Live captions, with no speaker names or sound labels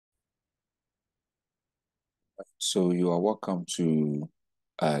So you are welcome to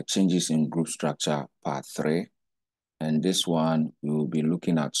changes in group structure part 3. And this one, we will be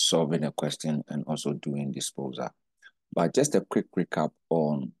looking at solving a question and also doing disposal. But just a quick recap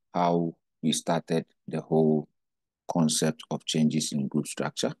on how we started the whole concept of changes in group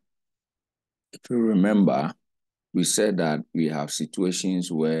structure. If you remember, we said that we have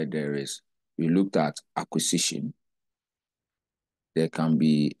situations where we looked at acquisition. There can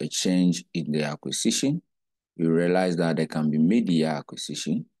be a change in the acquisition. We realize that there can be mid-year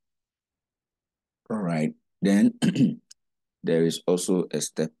acquisition. All right. Then there is also a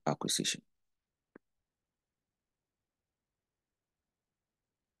step acquisition.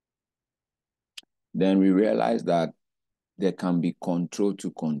 Then we realize that there can be control to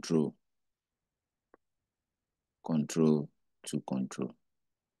control. Control to control.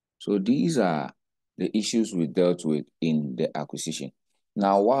 So these are the issues we dealt with in the acquisition.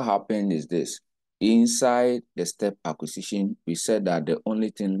 Now, what happened is this. Inside the step acquisition, we said that the only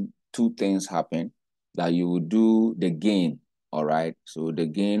thing, two things happen, that you will do the gain, all right? So the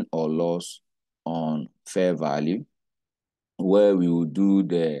gain or loss on fair value, where we will do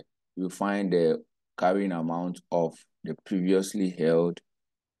we'll find the carrying amount of the previously held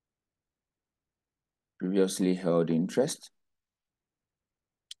interest.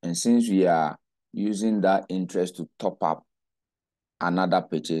 And since we are using that interest to top up another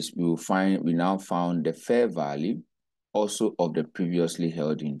purchase, we now found the fair value also of the previously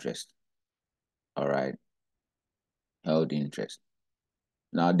held interest. All right, held interest.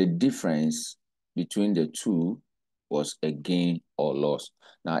 Now the difference between the two was a gain or loss.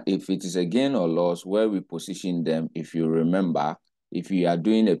 Now, if it is a gain or loss, where we position them, if you remember, if you are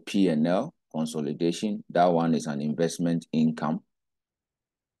doing a P&L consolidation, that one is an investment income.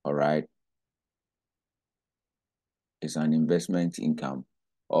 All right. It's an investment income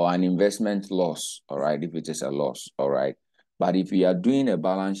or an investment loss. All right. If it is a loss. All right. But if you are doing a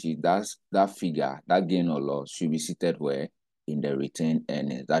balance sheet, that figure, that gain or loss should be seated where? In the retained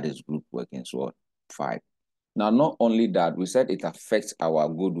earnings. That is group working SWOT 5. Now, not only that, we said it affects our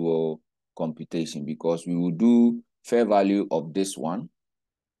goodwill computation because we will do fair value of this one.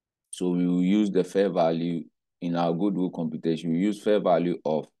 So we will use the fair value in our goodwill computation. We use fair value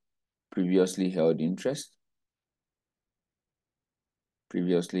of previously held interest.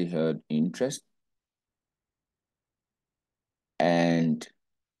 And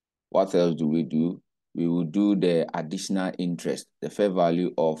what else do? We will do the additional interest, the fair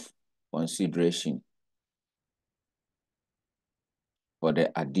value of consideration for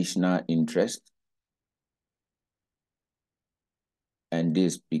the additional interest. And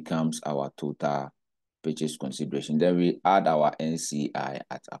this becomes our total purchase consideration. Then we add our NCI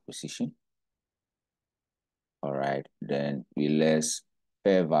at acquisition. All right. Then we less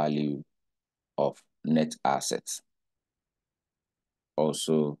fair value of net assets.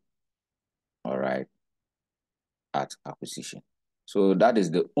 Also, all right, at acquisition. So that is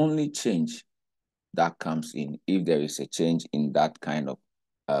the only change that comes in if there is a change in that kind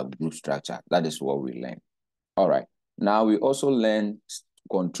of group structure. That is what we learn. All right. Now we also learn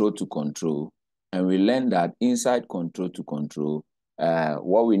control to control, and we learn that inside control to control,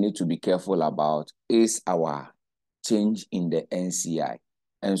 what we need to be careful about is our change in the NCI.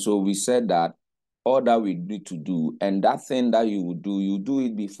 And so we said that all that we need to do, and that thing that you do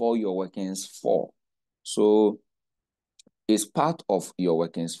it before your workings fall. So it's part of your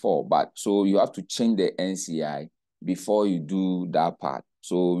workings fall, but so you have to change the NCI before you do that part.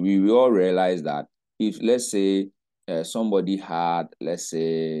 So we will all realize that if, let's say, somebody had, let's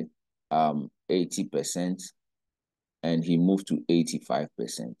say, 80% and he moved to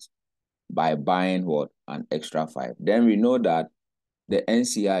 85% by buying what? An extra 5. Then we know that the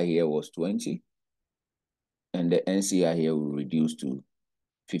NCI here was 20 and the NCI here will reduce to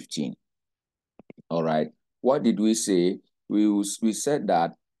 15. All right. What did we say? We said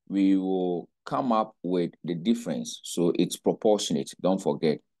that we will come up with the difference. So it's proportionate. Don't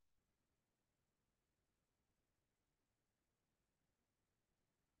forget.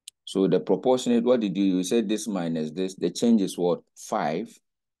 So the proportionate, what did you said this minus this? The change is what? 5.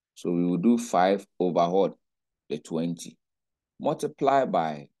 So we will do 5 over what? The 20. Multiply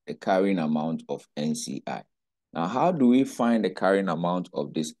by the carrying amount of NCI. Now, how do we find the carrying amount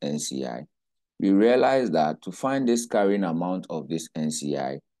of this NCI? We realize that to find this carrying amount of this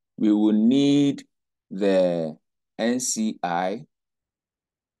NCI, we will need the NCI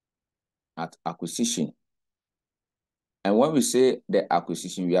at acquisition. And when we say the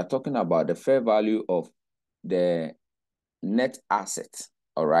acquisition, we are talking about the fair value of the net asset,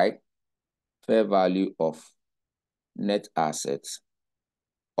 all right? Fair value of net assets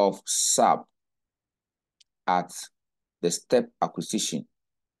of sub at the step acquisition.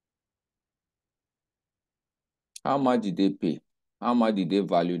 How much did they pay? How much did they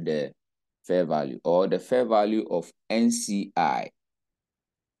value the fair value or the fair value of NCI?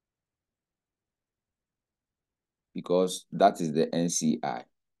 Because that is the NCI,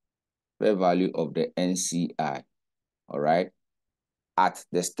 fair value of the NCI, all right, at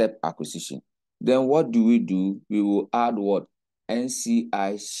the step acquisition. Then what do? We will add what?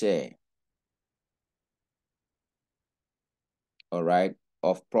 NCI share, all right,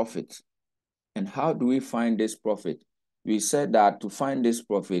 of profit. And how do we find this profit? We said that to find this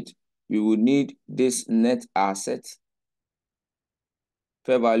profit, we will need this net asset,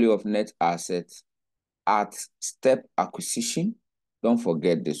 fair value of net assets at step acquisition. Don't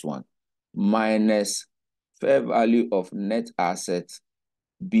forget this one. Minus fair value of net assets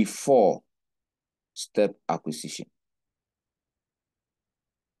before step acquisition.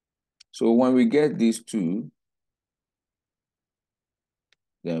 So when we get these two,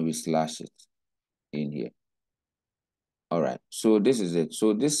 then we slash it in here. All right, so this is it.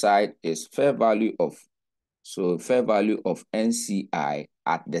 So this side is fair value of, fair value of NCI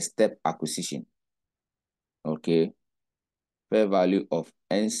at the step acquisition. Okay, fair value of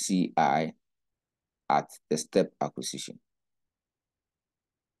NCI at the step acquisition.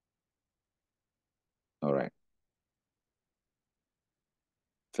 All right.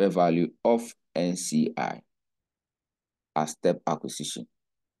 Fair value of NCI at step acquisition.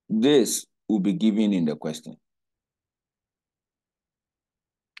 This will be given in the question.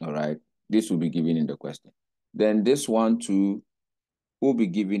 All right. This will be given in the question. Then this one too will be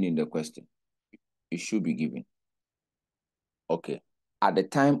given in the question. It should be given. Okay. At the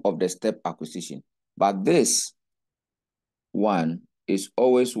time of the step acquisition. But this one is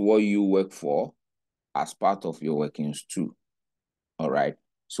always what you work for as part of your workings too. All right.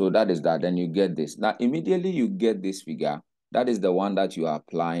 So that is that. Then you get this. Now, immediately you get this figure. That is the one that you are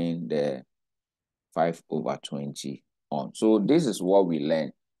applying the 5/20 on. So this is what we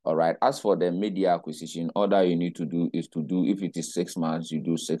learn. All right. As for the media acquisition, all that you need to do is to do, if it is 6 months, you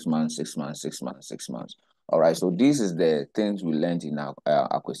do 6 months, 6 months, 6 months, 6 months. All right. So this is the things we learned in our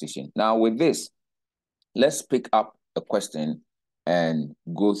acquisition. Now with this, let's pick up a question and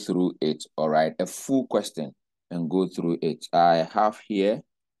go through it. All right. A full question and go through it. I have here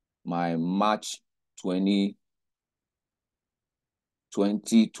my March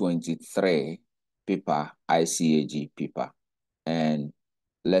 2023 paper, ICAG paper, and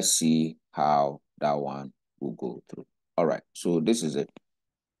let's see how that one will go through. All right, so this is it.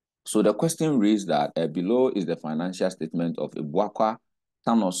 So the question reads that below is the financial statement of Ibuakwa,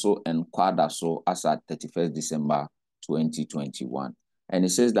 Tanoso, and Kwadaso as at 31st December 2021. And it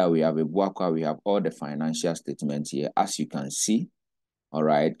says that we have Ibuakwa, we have all the financial statements here, as you can see. All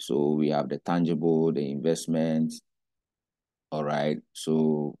right, so we have the tangible, the investment. All right,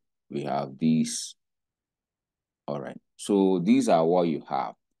 so we have these. All right, so these are what you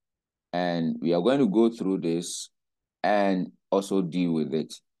have. And we are going to go through this and also deal with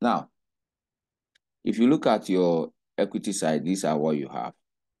it. Now, if you look at your equity side, these are what you have.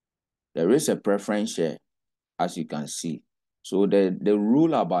 There is a preference share, as you can see. So the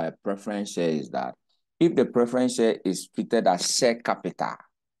rule about a preference share is that if the preference share is treated as share capital,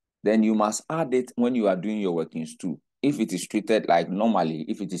 then you must add it when you are doing your workings too. If it is treated like normally,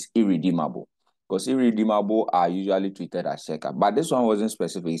 if it is irredeemable, because irredeemable are usually treated as share capital. But this one wasn't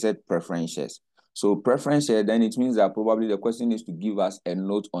specific. It said preference shares. So preference share, then it means that probably the question is to give us a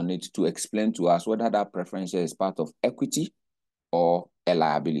note on it to explain to us whether that preference share is part of equity or a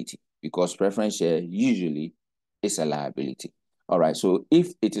liability, because preference share usually is a liability. All right, so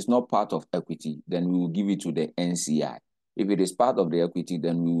if it is not part of equity, then we will give it to the NCI. If it is part of the equity,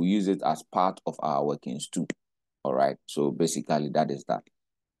 then we will use it as part of our workings too. All right, so basically that is that.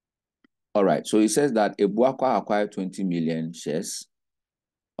 All right, so it says that Ibuakwa acquired 20 million shares,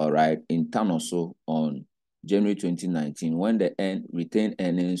 all right, in Tanoso on January 2019, when the retained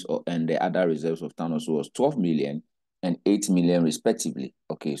earnings and the other reserves of Tanoso was 12 million and 8 million respectively.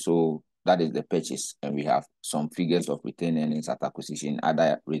 Okay, so that is the purchase, and we have some figures of retained earnings at acquisition,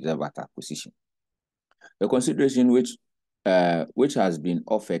 other reserve at acquisition. The consideration which has been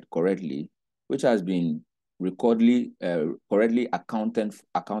offered correctly, which has been correctly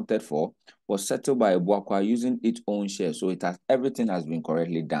accounted for, was settled by Ibuakwa using its own share. So everything has been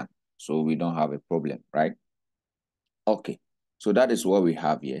correctly done. So we don't have a problem, right? Okay, so that is what we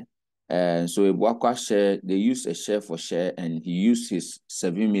have here. And so Ibuakwa share, they used a share for share, and he used his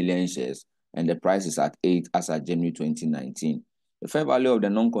 7 million shares, and the price is at 8 as at January 2019. The fair value of the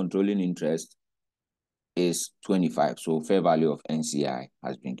non-controlling interest is 25. So fair value of NCI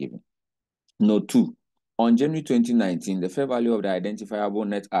has been given. Note 2. On January 2019, the fair value of the identifiable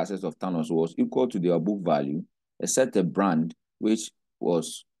net assets of Thanos was equal to their book value, except a brand brand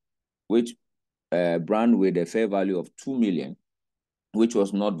with a fair value of 2 million, which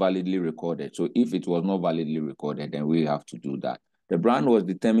was not validly recorded. So if it was not validly recorded, then we have to do that. The brand was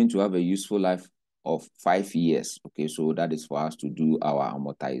determined to have a useful life of 5 years. Okay, so that is for us to do our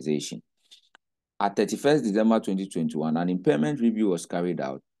amortization. At 31st December 2021, an impairment review was carried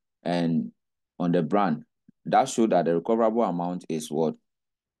out, and on the brand, that showed that the recoverable amount is what?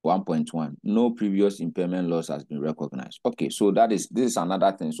 1.1. No previous impairment loss has been recognized. Okay, so this is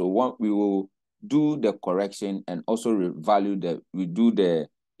another thing. So what we will do the correction and also we do the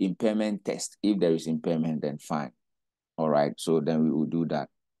impairment test. If there is impairment, then fine. All right, so then we will do that.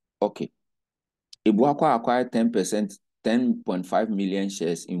 Okay. Ibuakwa acquired 10%, 10.5 million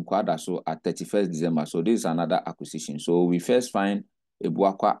shares in Kwadaso at 31st December. So this is another acquisition. So we first find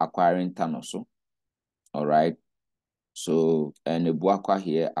Ibuakwa acquiring Tanoso. All right. So, and Ibuakwa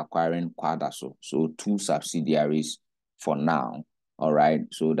here acquiring Kwadaso. So 2 subsidiaries for now. All right.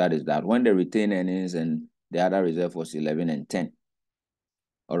 So that is that. When the retained earnings and the other reserve was 11 and 10.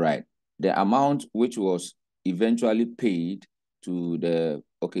 All right. The amount which was eventually paid to the,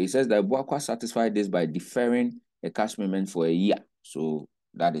 okay, it says that Ibuakwa satisfied this by deferring a cash payment for a year. So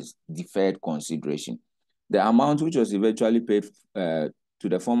that is deferred consideration. The amount which was eventually paid to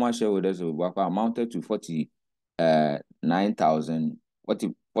the former shareholders of Ibuakwa amounted to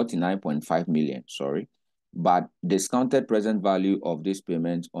 49.5 million, sorry. But discounted present value of this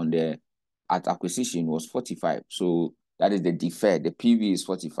payment at acquisition was 45. So that is the deferred. The PV is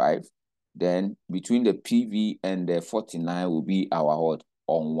 45. Then between the PV and the 49 will be our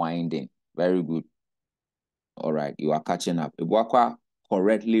unwinding. Very good. All right, you are catching up. Ibuakwa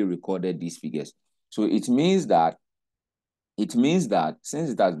correctly recorded these figures. So it means that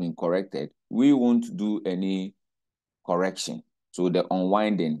since it has been corrected, we won't do any correction. So the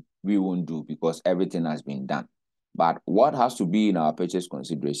unwinding we won't do because everything has been done. But what has to be in our purchase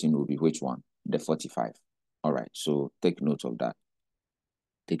consideration will be which one? The 45. All right, so take note of that.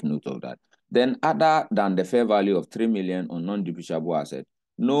 Take note of that. Then other than the fair value of 3 million on non-depreciable asset,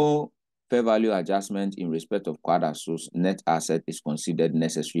 no fair value adjustment in respect of Kwadaso's net asset is considered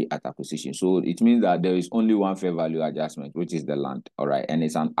necessary at acquisition. So it means that there is only one fair value adjustment, which is the land, all right, and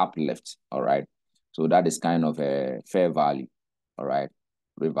it's an uplift, all right. So that is kind of a fair value, all right,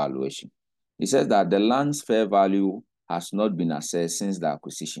 revaluation. It says that the land's fair value has not been assessed since the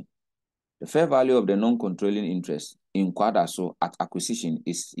acquisition. The fair value of the non-controlling interest in Kwadaso at acquisition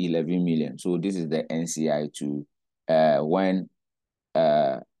is 11 million. So this is the NCI to when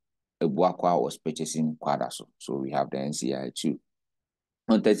Ibuakwa was purchasing Kwadaso. So we have the NCI too.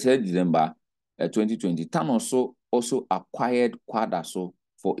 On 30th December 2020, Tanoso also acquired Kwadaso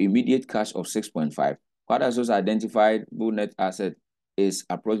for immediate cash of 6.5. Kwadaso's identified net asset is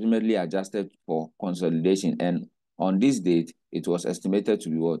approximately adjusted for consolidation, and on this date, it was estimated to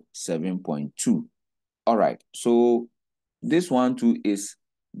be what? 7.2. All right. So this one too is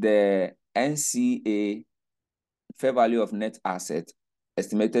the NCA fair value of net asset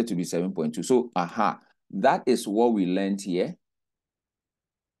estimated to be 7.2. So, that is what we learned here.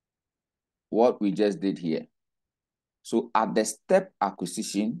 What we just did here. So at the step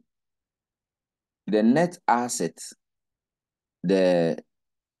acquisition, the net asset, the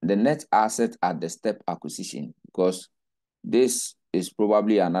net asset at the step acquisition, because this is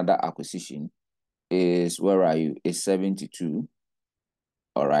probably another acquisition, is, where are you? Is 72.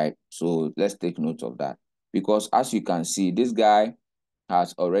 All right. So let's take note of that. Because as you can see, this guy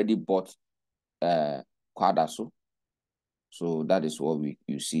has already bought Kwadaso. So that is what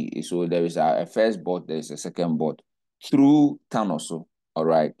you see. So there is a first bought, there is a second bought through Tanoso. All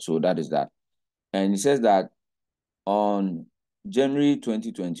right. So that is that. And it says that on January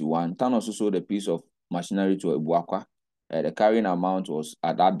 2021, Tanoso sold a piece of machinery to Ibuakwa. The carrying amount was,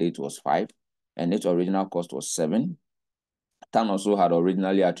 at that date, was 5, and its original cost was 7. Tanoso had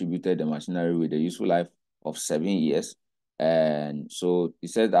originally attributed the machinery with a useful life of 7 years. And so he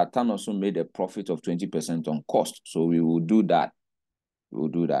said that Tanoso made a profit of 20% on cost. So we will do that. We will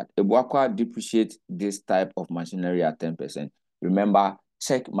do that. Ibuakwa depreciate this type of machinery at 10%. Remember,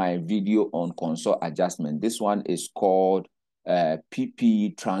 check my video on console adjustment. This one is called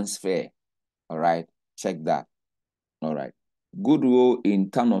PPE transfer. All right, check that. All right. Goodwill in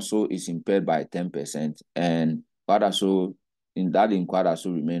Tanoso is impaired by 10%, and Kwadaso in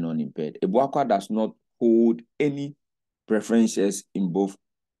Kwadaso remain unimpaired. Ibuakwa does not hold any preferences in both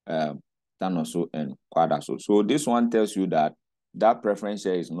Tanoso and Kwadaso. So this one tells you that preference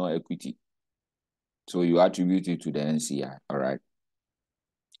share is not equity. So you attribute it to the NCI. All right.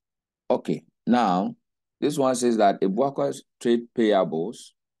 Okay. Now, This one says that Ebuakwa's trade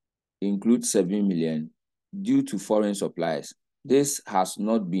payables include 7 million due to foreign supplies. This has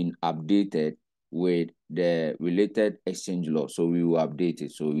not been updated with the related exchange law. So we will update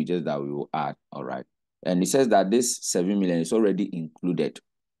it. So we will add, all right. And it says that this 7 million is already included.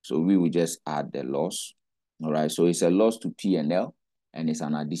 So we will just add the loss, all right. So it's a loss to P&L and it's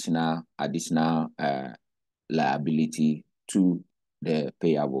an additional liability to the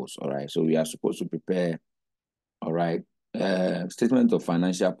payables, all right. So we are supposed to prepare, all right, statement of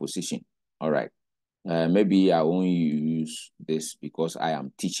financial position, all right. Maybe I won't use this because I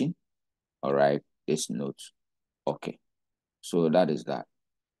am teaching, all right, this note. Okay, so that is that.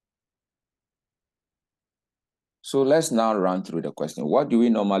 So let's now run through the question. What do we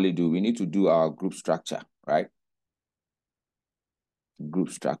normally do? We need to do our group structure, right? Group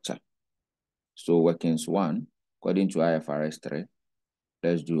structure. So workings 1, according to IFRS 3,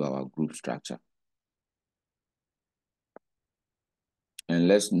 let's do our group structure. And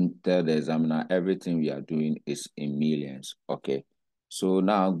let's tell the examiner everything we are doing is in millions, okay? So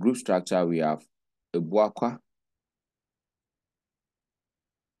now group structure, we have Ebuakwa,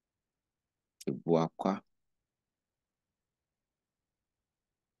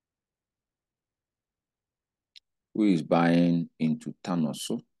 who is buying into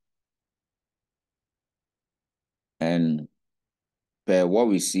Tanoso. And per what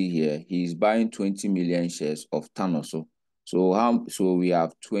we see here, he is buying 20 million shares of Tanoso. So we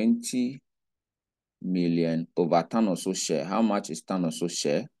have 20 million over Tanoso share. How much is Tanoso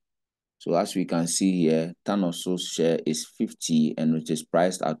share? So as we can see here, Tanoso's share is 50 and it is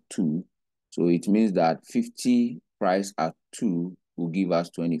priced at 2. So it means that 50 priced at 2 will give us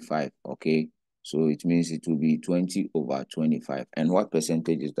 25, okay? So it means it will be 20 over 25. And what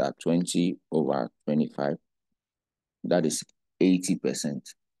percentage is that? 20 over 25. That is 80%.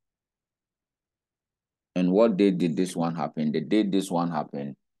 And what date did this one happen? The date this one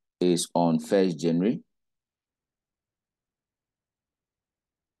happened is on 1st January.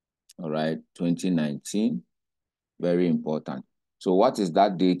 All right, 2019. Very important. So what is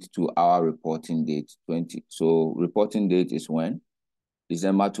that date to our reporting date? 20. So reporting date is when?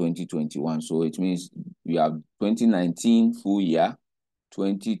 December 2021. So it means we have 2019 full year,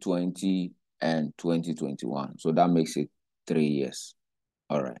 2020, and 2021. So that makes it 3 years.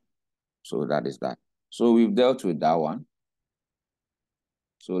 All right. So that is that. So we've dealt with that one.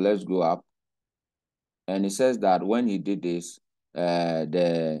 So let's go up. And it says that when he did this,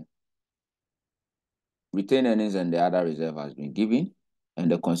 the retained earnings and the other reserve has been given, and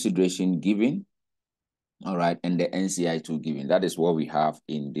the consideration given, all right, and the NCI too given. That is what we have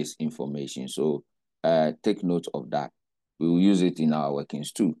in this information. So take note of that. We will use it in our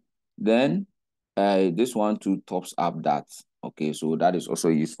workings too. Then this one too tops up that. Okay, so that is also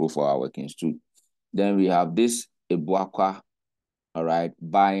useful for our workings too. Then we have this Ebuakwa, all right,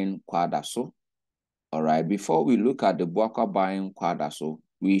 buying Kwadaso. All right, before we look at the Ebuakwa buying Kwadaso,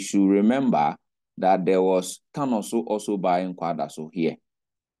 we should remember that there was Tanoso also buying Kwadaso here.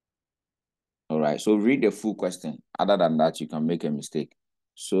 All right, so read the full question. Other than that, you can make a mistake.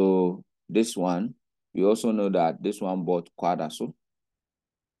 So this one, we also know that this one bought Kwadaso.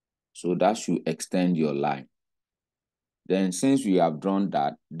 So that should extend your line. Then since we have drawn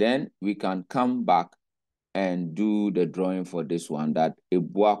that, then we can come back and do the drawing for this one that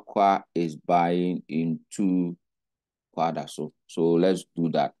Ebuakwa is buying into Kwadaso. So let's do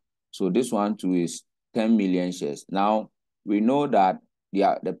that. So this one too is 10 million shares. Now we know that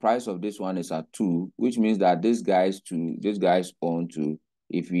the price of this one is at 2, which means that these guys own 2.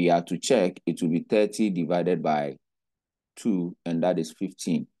 If we are to check, it will be 30 divided by 2, and that is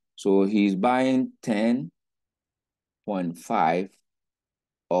 15. So he's buying 10.5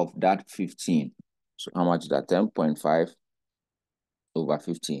 of that 15. So how much is that? 10.5 over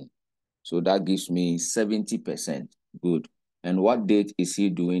 15. So that gives me 70%. Good. And what date is he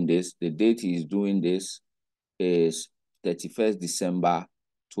doing this? The date he is doing this is 31st December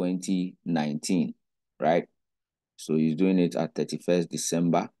 2019, right? So he's doing it at 31st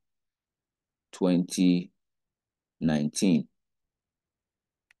December 2019.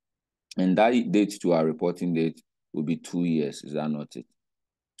 And that date to our reporting date will be 2 years. Is that not it?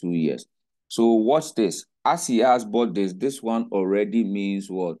 2 years. So watch this. As he has bought this one already means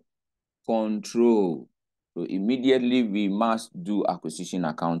what? Control. So immediately we must do acquisition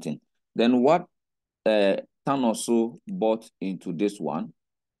accounting. Then what Tanoso bought into this one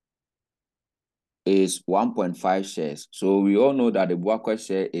is 1.5 shares. So we all know that the Ebuakwa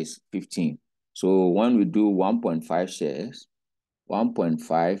share is 15. So when we do 1.5 shares,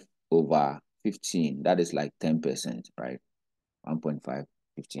 1.5 over 15, that is like 10%, right? 1.5,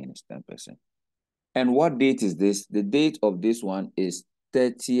 15 is 10%. And what date is this? The date of this one is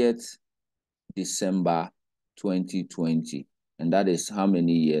 30th December 2020. And that is how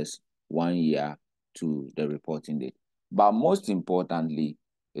many years? 1 year to the reporting date. But most importantly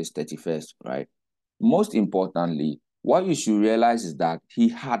is 31st, right? Most importantly, what you should realize is that he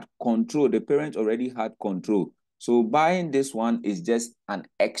had control. The parent already had control. So buying this one is just an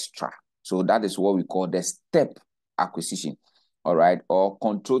extra. So that is what we call the step acquisition, all right? Or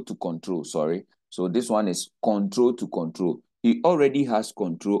control to control, sorry. So this one is control to control. He already has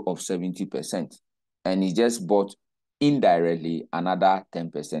control of 70%, and he just bought indirectly another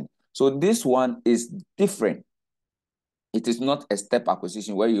 10%. So this one is different. It is not a step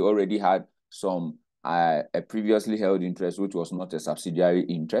acquisition where you already had some a previously held interest, which was not a subsidiary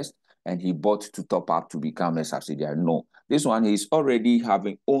interest, and he bought to top up to become a subsidiary. No, this one he's already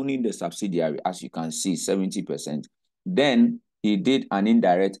owning the subsidiary, as you can see, 70%. Then he did an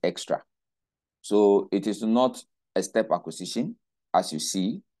indirect extra. So it is not a step acquisition, as you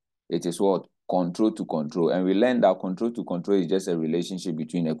see. It is what? Control to control. And we learned that control to control is just a relationship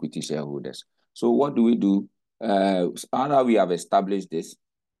between equity shareholders. So what do we do? Now we have established this.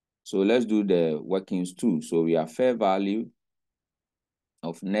 So let's do the workings too. So we have fair value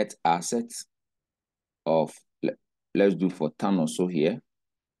of net assets of, let's do for ton or so here.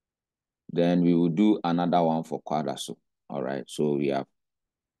 Then we will do another one for Quadraso. All right. So we have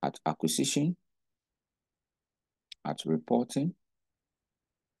at acquisition, at reporting,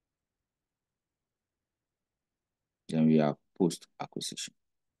 then we have post acquisition.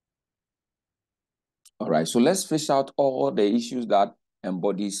 All right. So let's fish out all the issues that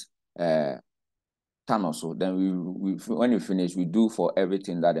embodies Tanoso. Then we when we finish, we do for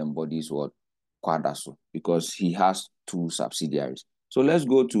everything that embodies what? Quadraso, because he has two subsidiaries. So let's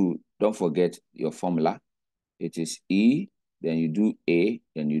go to, don't forget your formula. It is E, then you do A,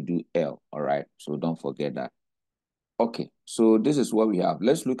 then you do L. All right. So don't forget that. Okay. So this is what we have.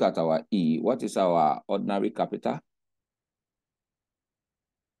 Let's look at our E. What is our ordinary capital?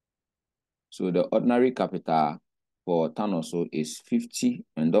 So the ordinary capital for Tanoso is 50.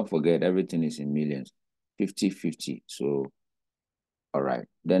 And don't forget, everything is in millions. 50-50. So all right.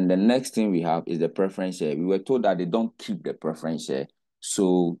 Then the next thing we have is the preference share. We were told that they don't keep the preference share.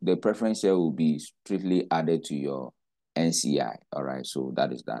 So the preference share will be strictly added to your NCI. All right. So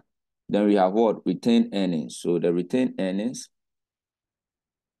that is that. Then we have what? Retained earnings. So the retained earnings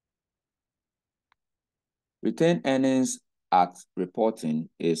at reporting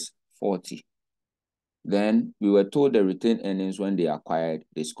is 40. Then we were told the retained earnings when they acquired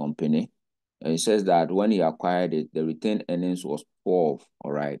this company. It says that when he acquired it, the retained earnings was 12.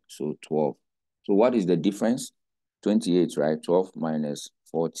 All right, so 12. So what is the difference? 28, right? 12 minus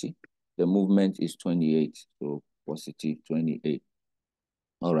 40. The movement is 28, so positive 28.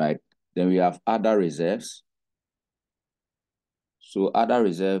 All right. Then we have other reserves. So other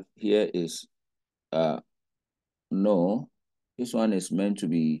reserve here is, no, this one is meant to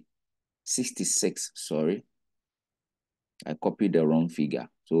be 66, sorry. I copied the wrong figure,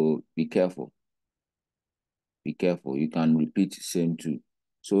 so be careful. Be careful. You can repeat same two.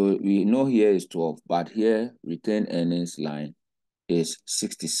 So we know here is 12, but here retained earnings line is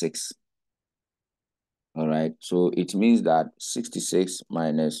 66. All right. So it means that 66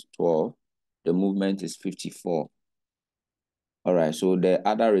 minus 12, the movement is 54. All right. So the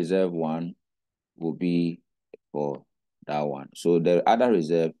other reserve one will be for that one. So the other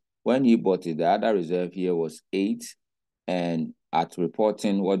reserve, when he bought it, the other reserve here was 8. And at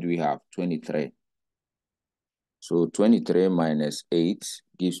reporting, what do we have? 23. So 23 minus 8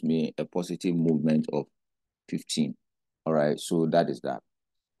 gives me a positive movement of 15. All right, so that is that.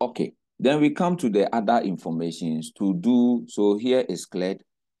 Okay, then we come to the other informations to do. So here is cleared.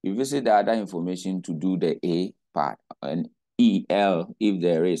 We visit the other information to do the A part and EL if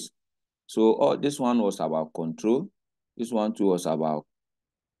there is. So this one was about control. This one too was about,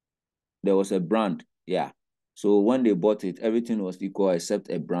 there was a brand. Yeah. So when they bought it, everything was equal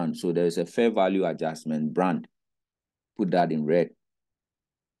except a brand. So there is a fair value adjustment brand. Put that in red.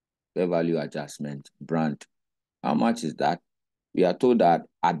 Fair value adjustment brand. How much is that? We are told that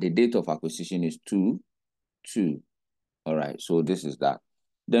at the date of acquisition is 2. All right, so this is that.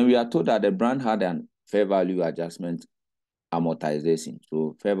 Then we are told that the brand had an fair value adjustment amortization.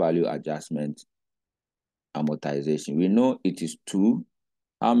 So fair value adjustment amortization. We know it is 2.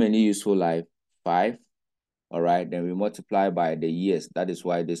 How many useful life? 5. All right, then we multiply by the years. That is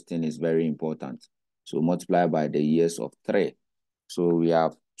why this thing is very important. So multiply by the years of 3. So we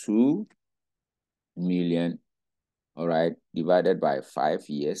have 2 million, all right, divided by 5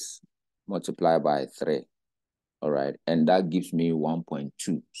 years, multiply by 3. All right, and that gives me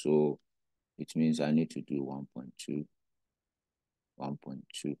 1.2. So which means I need to do 1.2,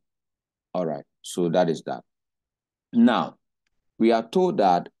 1.2. All right, so that is that. Now, we are told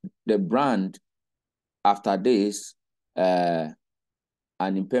that the brand, after this, an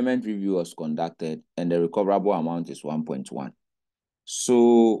impairment review was conducted and the recoverable amount is 1.1.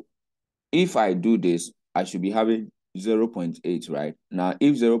 So if I do this, I should be having 0.8, right? Now,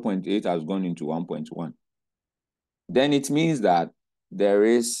 if 0.8 has gone into 1.1, then it means that there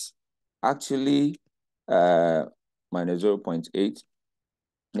is actually minus 0.8.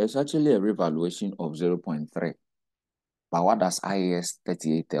 There's actually a revaluation of 0.3. But what does IAS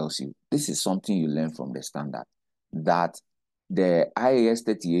 38 tells you? This is something you learn from the standard, that the IAS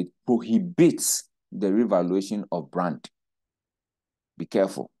 38 prohibits the revaluation of brand. Be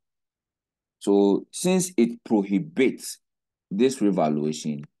careful. So since it prohibits, this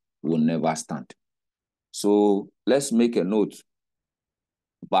revaluation will never stand. So let's make a note.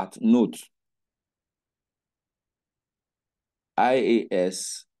 But note,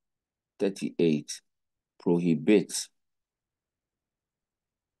 IAS 38 prohibits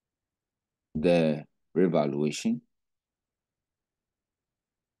the revaluation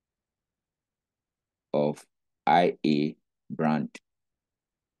of IA brand.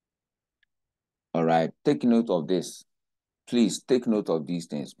 All right, take note of this. Please take note of these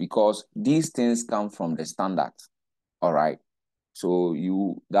things because these things come from the standard. All right. So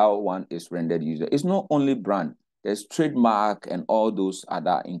that one is rendered user. It's not only brand, there's trademark and all those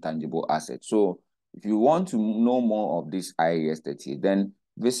other intangible assets. So if you want to know more of this IAS 38, then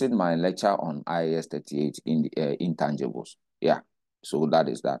visit my lecture on IAS 38 in the intangibles. Yeah. So that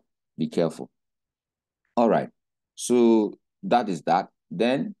is that. Be careful. All right. So that is that.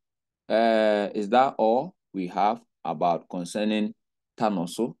 Then is that all we have about concerning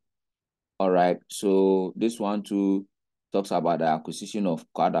Tanoso? All right, so this one too talks about the acquisition of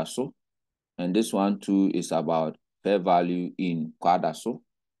Kwadaso, and this one too is about fair value in Kwadaso,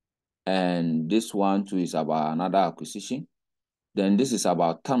 and this one too is about another acquisition. Then this is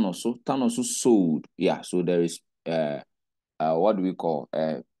about Tanoso. Tanoso sold, yeah. So there is what do we call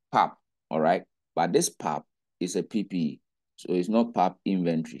PAP? All right, but this PAP is a PPE, so it's not PAP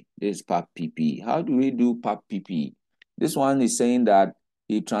inventory. This is PAP PPE. How do we do PAP PPE? This one is saying that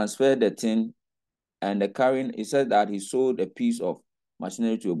he transferred the thing. And the carrying, he said that he sold a piece of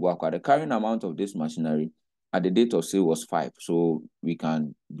machinery to Obuakwa. The carrying amount of this machinery at the date of sale was 5. So we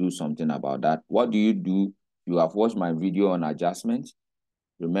can do something about that. What do? You have watched my video on adjustment.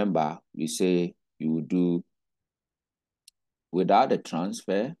 Remember, we say you will do without the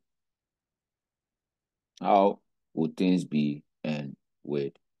transfer, how would things be? And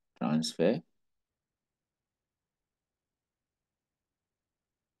with transfer,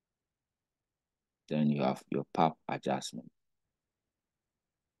 then you have your PAP adjustment.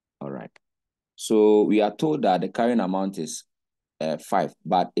 All right. So we are told that the carrying amount is 5,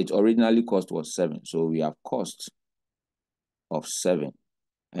 but it originally cost was 7. So we have cost of 7.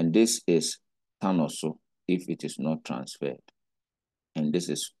 And this is Tanoso if it is not transferred. And this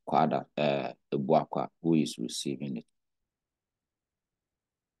is Kwada Ebuakwa who is receiving it.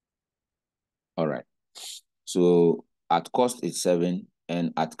 All right. So at cost it's 7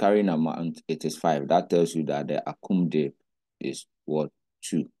 and at carrying amount it is 5. That tells you that the accumulative is what?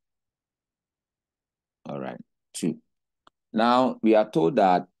 2. All right, 2. Now we are told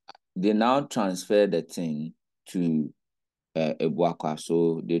that they now transfer the thing to Ebuakwa,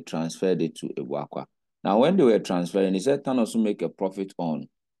 so they transferred it to Ebuakwa. Now, when they were transferring, they said Thanos will make a profit on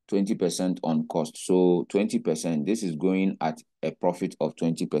 20% on cost. So 20%, this is going at a profit of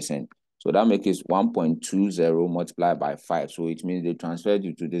 20%. So that makes it 1.20 multiplied by 5. So it means they transferred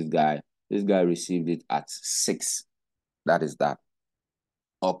it to this guy. This guy received it at 6. That is that.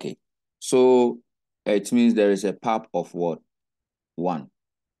 Okay. So it means there is a PAP of what? 1.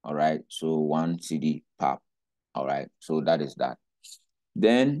 All right. So 1 CD PAP. All right. So that is that.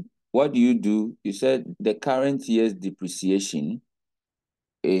 Then what do? You said the current year's depreciation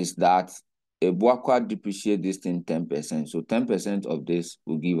is that Ebuakwa depreciate this thing 10%. So 10% of this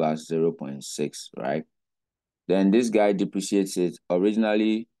will give us 0.6, right? Then this guy depreciates it,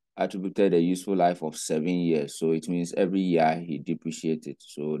 originally attributed a useful life of 7 years. So it means every year he depreciates it.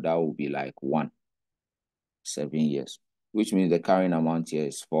 So that will be like 7 years, which means the carrying amount here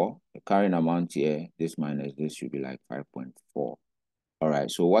is 4. The carrying amount here, this minus this should be like 5.4. All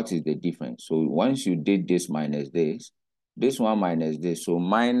right, so what is the difference? So once you did this minus this one minus this, so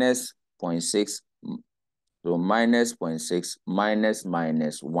minus 0.6, so minus 0.6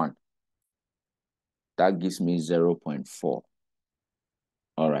 minus 1. That gives me 0.4.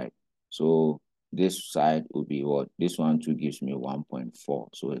 All right, so this side will be what? This one too gives me 1.4.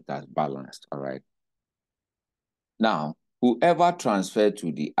 So it has balanced. All right. Now, whoever transferred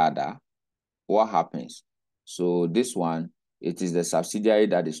to the other, what happens? So this one, it is the subsidiary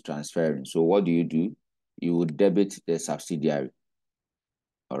that is transferring. So what do? You would debit the subsidiary.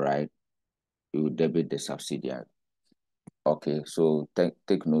 All right. You would debit the subsidiary. Okay. So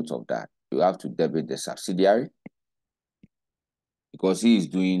take note of that. You have to debit the subsidiary because he is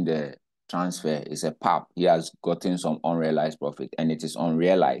doing the transfer. It's a PAP. He has gotten some unrealized profit and it is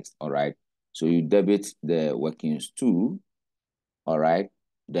unrealized. All right. So you debit the workings too. All right.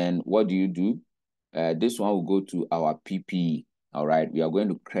 Then what do? This one will go to our PPE. All right. We are going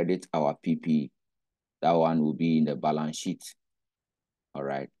to credit our PPE. That one will be in the balance sheet. All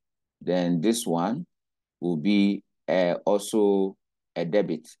right. Then this one will be also a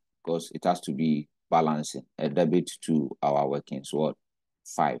debit because it has to be balancing. A debit to our workings. What?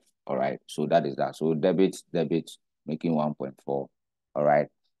 5. All right. So that is that. So debit, making 1.4. All right.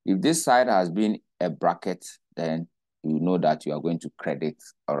 If this side has been a bracket, then you know that you are going to credit,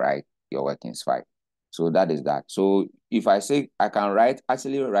 all right, your workings 5. So that is that. So if I say I can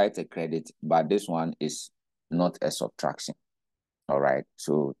actually write a credit, but this one is not a subtraction. All right.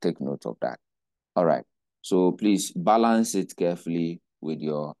 So take note of that. All right. So please balance it carefully with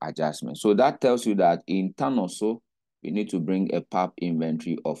your adjustment. So that tells you that in turn also, we need to bring a PAP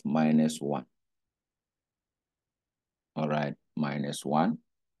inventory of -1. All right. -1.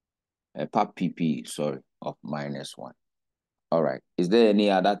 A PAP PP, sorry, of -1. All right. Is there any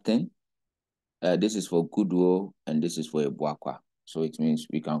other thing? This is for goodwill and this is for a buakwa. So it means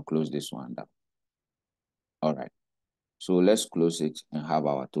we can close this one down. All right. So let's close it and have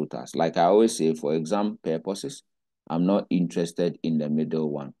our totals. Like I always say, for exam purposes, I'm not interested in the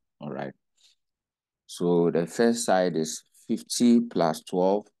middle one. All right. So the first side is 50 plus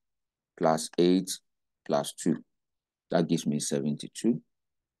 12 plus 8 plus 2. That gives me 72.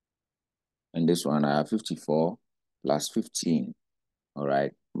 And this one, I have 54 plus 15. All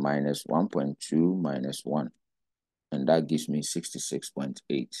right. Minus 1.2 minus 1. And that gives me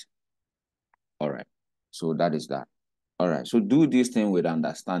 66.8. All right. So that is that. All right. So do this thing with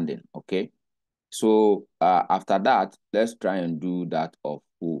understanding. Okay. So after that, let's try and do that of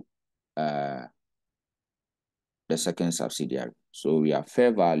who? The second subsidiary. So we have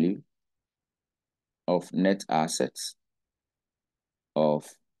fair value of net assets of,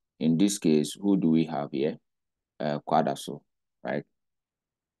 in this case, who do we have here? Quadaso, right?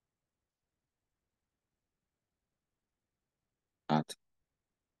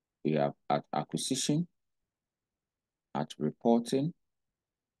 We have at acquisition, at reporting,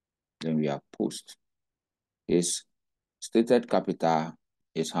 then we have post. His stated capital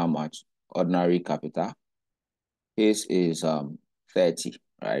is how much? Ordinary capital. His is 30,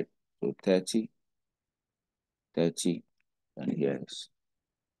 right? So 30, and here is.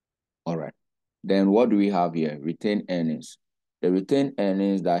 All right. Then what do we have here? Retained earnings. The retained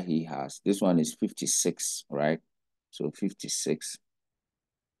earnings that he has, this one is 56, right? So 56.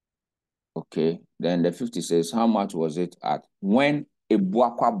 Okay. Then the 56, how much was it at when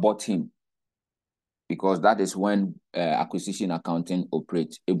Ebuakwa bought him? Because that is when acquisition accounting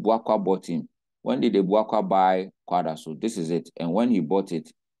operates. Ebuakwa bought him. When did Ebuakwa buy Quadra? So this is it. And when he bought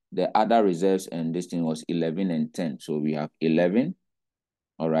it, the other reserves and this thing was 11 and 10. So we have 11.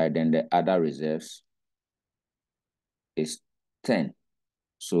 All right. Then the other reserves is 10.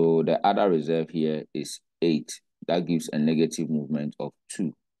 So the other reserve here is 8. That gives a negative movement of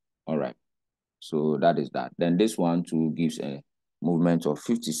 2. All right. So that is that. Then this one too gives a movement of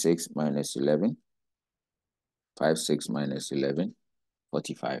 56 minus 11. 56 minus 11,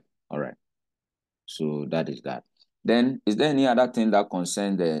 45. All right. So that is that. Then is there any other thing that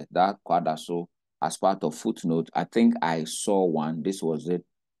concerns that quadraso as part of footnote? I think I saw one. This was it.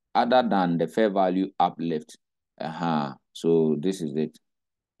 Other than the fair value uplift. So this is it.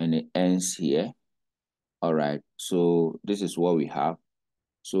 And it ends here. All right. So this is what we have.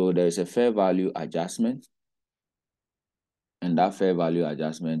 So there is a fair value adjustment. And that fair value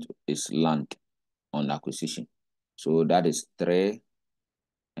adjustment is land on acquisition. So that is 3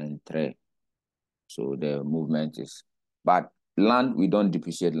 and 3. So the movement is, but land, we don't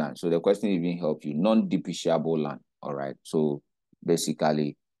depreciate land. So the question even help you, non-depreciable land. All right. So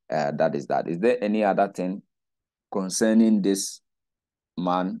basically, that is that. Is there any other thing concerning this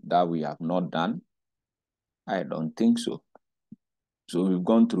man that we have not done? I don't think so. So we've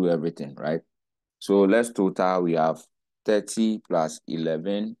gone through everything, right? So let's total, we have 30 plus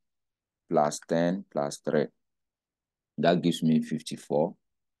 11 plus 10 plus 3. That gives me 54.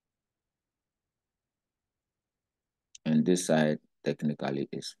 And this side technically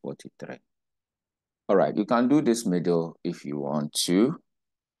is 43. All right, you can do this middle if you want to,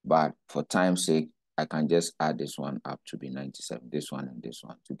 but for time's sake, I can just add this one up to be 97, this one and this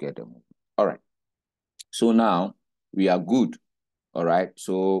one to get the movement. All right, so now we are good. All right,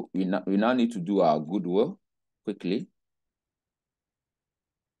 so we now need to do our goodwill quickly.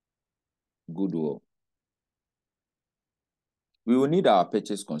 Goodwill. We will need our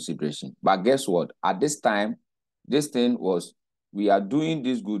purchase consideration, but guess what? At this time, this thing was, we are doing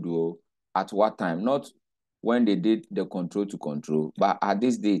this goodwill at what time? Not when they did the control to control, but at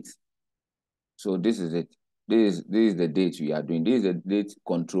this date. So this is it. This is the date we are doing. This is the date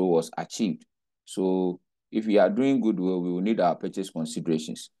control was achieved. So if we are doing goodwill, we will need our purchase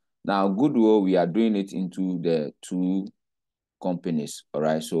considerations. Now, goodwill, we are doing it into the two companies. All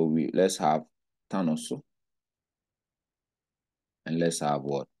right. So let's have Tanoso and let's have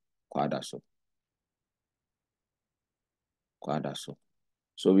what? Quadaso.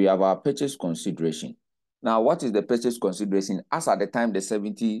 So we have our purchase consideration. Now, what is the purchase consideration? As at the time the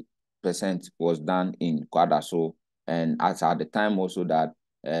 70% was done in Quadaso, and as at the time also that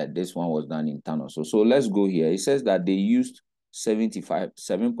this one was done in Tanoso. So let's go here. It says that they used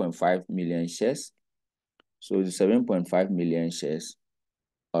 7.5 million shares. So the 7.5 million shares.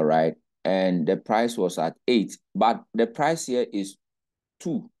 All right. And the price was at 8. But the price here is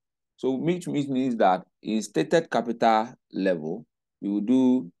 2. So which means that in stated capital level, you will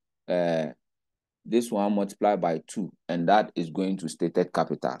do this one multiplied by 2, and that is going to stated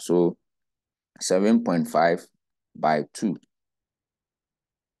capital. So 7.5 by 2,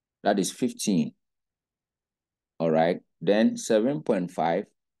 that is 15. All right. Then 7.5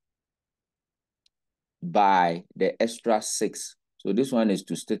 by the extra 6. So this one is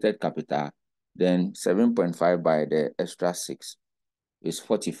to stated capital. Then 7.5 by the extra 6 is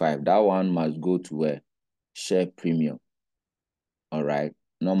 45. That one must go to where? Share premium. All right.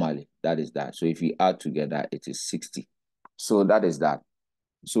 Normally, that is that. So if you add together, it is 60. So that is that.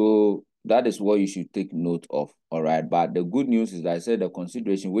 So that is what you should take note of. All right. But the good news is that I said the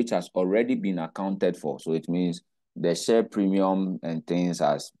consideration which has already been accounted for. So it means the share premium and things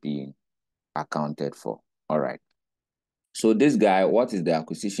has been accounted for. All right. So this guy, what is the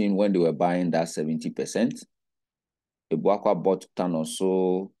acquisition when they were buying that 70%? Ebuakwa bought Thanos.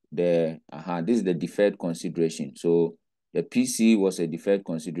 So this is the deferred consideration. So the PC was a deferred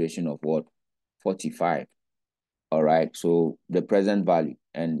consideration of what? 45. All right. So the present value.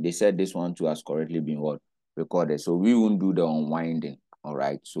 And they said this one too has correctly been what? Recorded. So we won't do the unwinding. All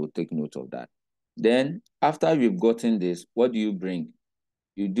right. So take note of that. Then after we've gotten this, what do you bring?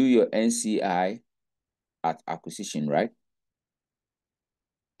 You do your NCI at acquisition, right?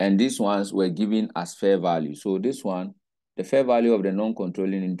 And these ones were given as fair value. So this one, the fair value of the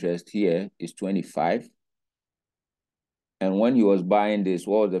non-controlling interest here is 25. And when he was buying this,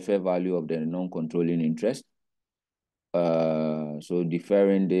 what was the fair value of the non-controlling interest? So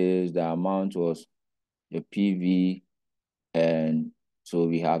deferring this, the amount was the PV, and so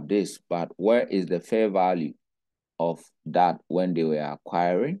we have this. But where is the fair value of that when they were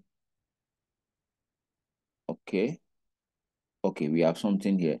acquiring? Okay, we have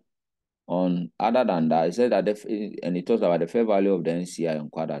something here. On other than that, it said that and it talks about the fair value of the NCI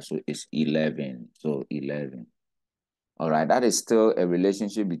on Quadra, so it's 11. So 11. All right, that is still a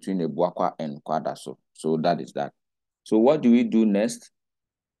relationship between Ebuakwa and Quadra. So that is that. So what do we do next?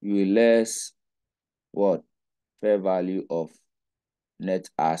 You will less what? Fair value of net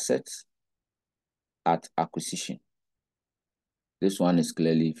assets at acquisition. This one is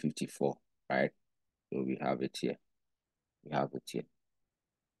clearly 54, right? So we have it here.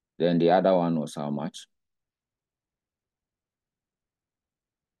 Then the other one was how much?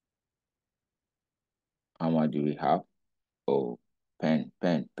 How much do we have? Oh, pen,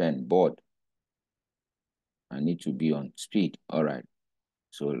 board. I need to be on speed. All right.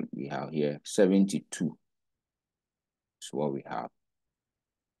 So we have here 72. That's what we have.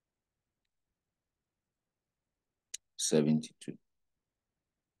 72.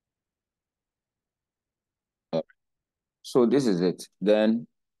 So this is it. Then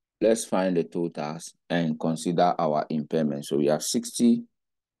let's find the totals and consider our impairment. So we have 60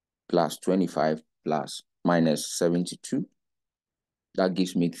 plus 25 plus minus 72. That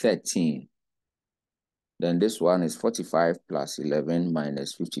gives me 13. Then this one is 45 plus 11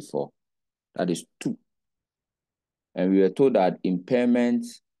 minus 54. That is 2. And we were told that impairment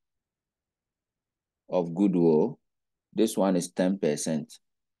of goodwill, this one is 10%.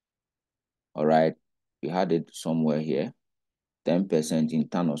 All right. We had it somewhere here. 10% in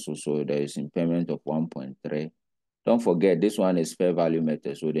turn also. So there is impairment of 1.3. Don't forget, this one is fair value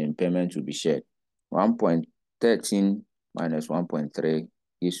method. So the impairment will be shared. 1.13 minus 1.3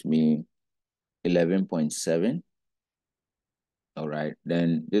 gives me 11.7. All right.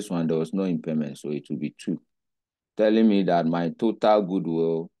 Then this one, there was no impairment, so it will be 2. Telling me that my total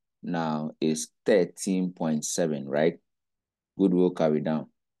goodwill now is 13.7, right? Goodwill carry down.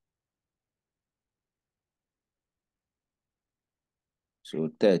 So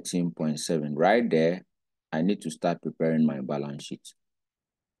 13.7 right there. I need to start preparing my balance sheet.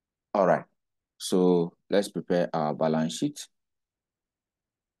 All right. So let's prepare our balance sheet.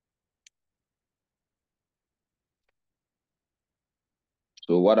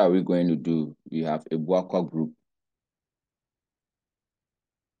 So what are we going to do? We have a Buakwa group.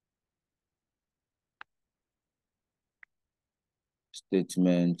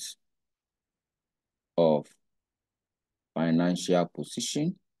 Statement of financial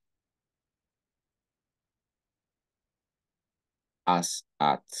position as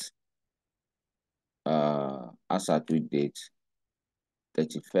at which date?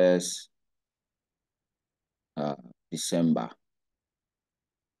 31st December,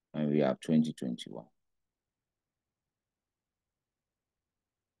 and we have 2021.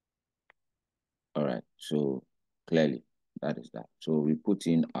 All right, so clearly that is that. So we put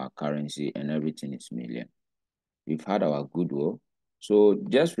in our currency and everything is million. We've had our goodwill. So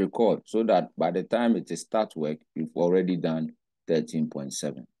just record so that by the time it is start work, you've already done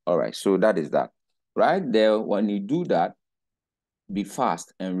 13.7. All right, so that is that. Right there, when you do that, be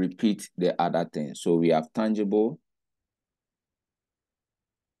fast and repeat the other things. So we have tangible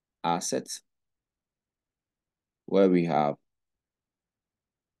assets, where we have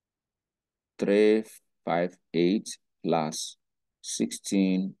 358 plus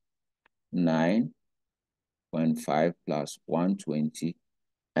 16.9.5 plus 120.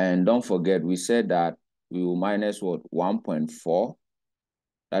 And don't forget, we said that we will minus what? 1.4.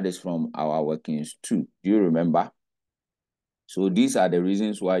 That is from our workings 2. Do you remember? So these are the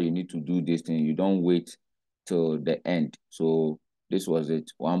reasons why you need to do this thing. You don't wait till the end. So this was it,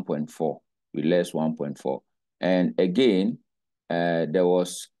 1.4. We less 1.4. And again, there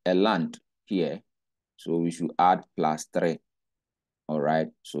was a land here. So we should add plus 3. All right.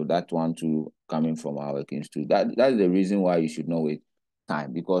 So that one too coming from our workings too. That's the reason why you should not wait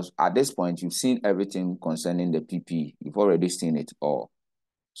time, because at this point you've seen everything concerning the PP. You've already seen it all.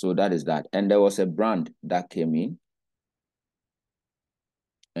 So that is that. And there was a brand that came in.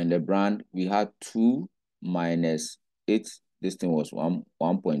 And the brand, we had 2 minus 8. This thing was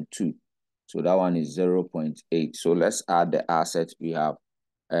 1.2. So that one is 0.8. So let's add the assets. We have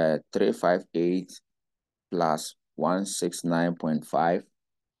 358 plus 169.5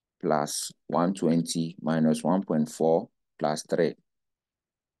 plus 120 minus 1.4 plus 3.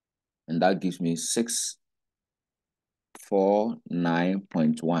 And that gives me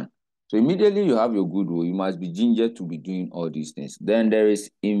 649.1. So immediately you have your goodwill. You must be ginger to be doing all these things. Then there is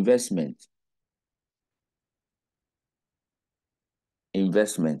investment.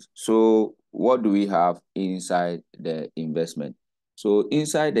 Investment. So what do we have inside the investment? So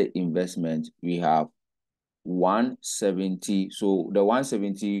inside the investment, we have 170. So the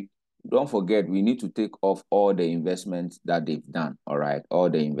 170, don't forget, we need to take off all the investments that they've done. All right, all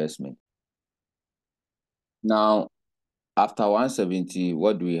the investment. Now, after 170,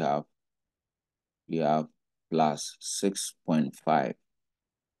 what do we have? We have plus 6.5.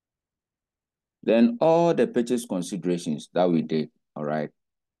 Then all the purchase considerations that we did, all right?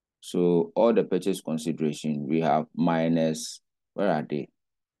 So all the purchase consideration, we have minus, where are they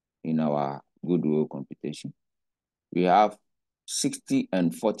in our goodwill computation? We have 60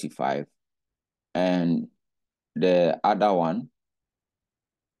 and 45, and the other one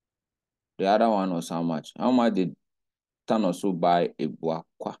was how much? How much did Tanoso buy a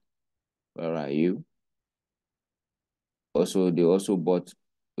Buakwa? Where are you? Also, they also bought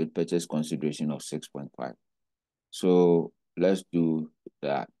with purchase consideration of 6.5. So let's do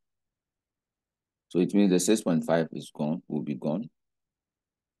that. So it means the 6.5 is gone, will be gone.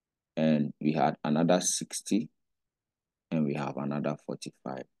 And we had another 60, and we have another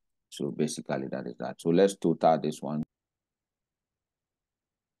 45. So basically that is that. So let's total this one.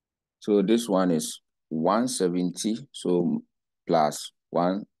 So this one is 170. So plus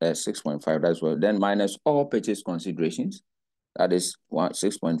 6.5, that's what. Then minus all purchase considerations. That is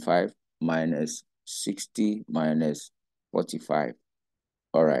 6.5 minus 60 minus 45.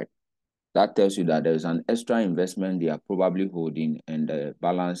 All right. That tells you that there's an extra investment they are probably holding, and the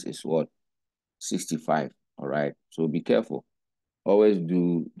balance is what? 65. All right. So be careful. Always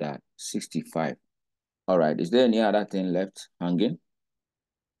do that. 65. All right. Is there any other thing left hanging?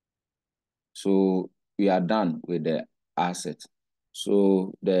 So we are done with the asset.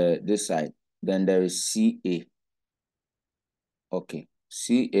 So this side. Then there is CA. Okay.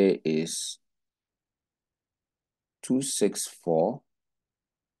 CA is 264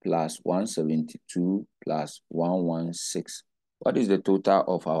 plus 172 plus 116. What is the total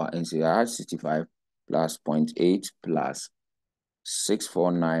of our NCI? 65 plus 0.8 plus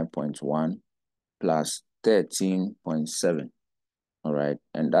 649.1 plus 13.7. All right,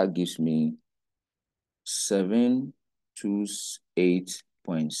 and that gives me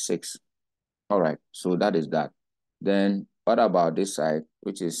 728.6. All right, so that is that. Then what about this side,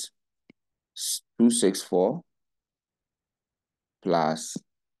 which is 264 plus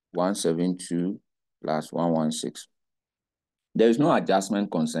 172 plus 116? There is no adjustment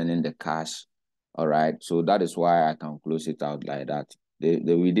concerning the cash. All right, so that is why I can close it out like that.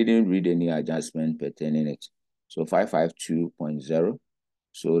 We didn't read any adjustment pertaining it. So 552.0.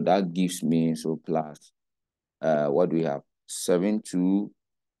 So that gives me, so plus, what do we have?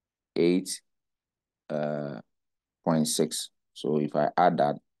 728.6. So if I add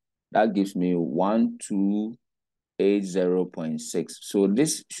that, that gives me 1280.6. So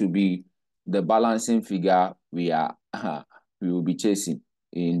this should be the balancing figure we will be chasing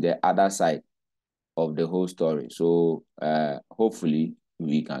in the other side of the whole story. So hopefully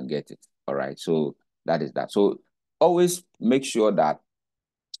we can get it. All right. So that is that. So always make sure that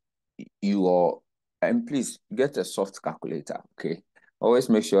you are, and please get a soft calculator. Okay. Always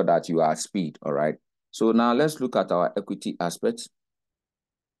make sure that you are at speed. All right. So now let's look at our equity aspects.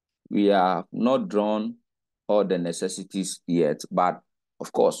 We have not drawn all the necessities yet, but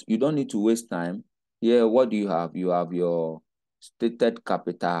of course, you don't need to waste time. Here, what do you have? You have your stated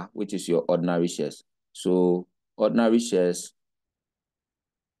capital, which is your ordinary shares. So ordinary shares,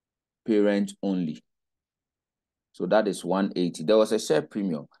 parent only. So that is 180. There was a share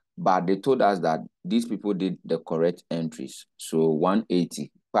premium, but they told us that these people did the correct entries. So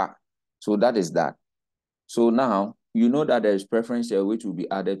 180. So that is that. So now you know that there is preference share which will be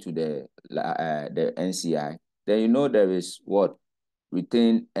added to the NCI. Then you know there is what?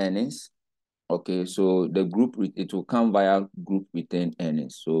 Retained earnings. Okay, so the group, it will come via group retained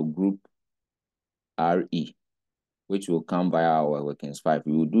earnings. So group RE, which will come via our workings 5.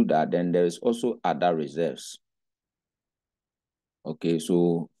 We will do that. Then there is also other reserves. Okay,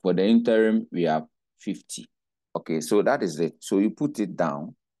 so for the interim, we have 50. Okay, so that is it. So you put it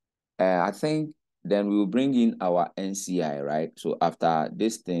down. I think then we will bring in our NCI, right? So after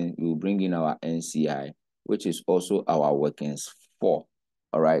this thing, we will bring in our NCI, which is also our workings 4.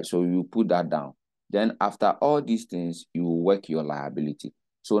 All right, so you put that down. Then after all these things, you will work your liability.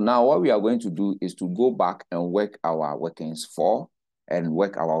 So now what we are going to do is to go back and work our workings 4 and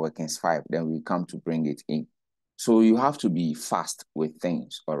work our workings 5. Then we come to bring it in. So you have to be fast with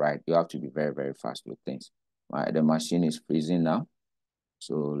things, all right? You have to be very, very fast with things. All right, the machine is freezing now.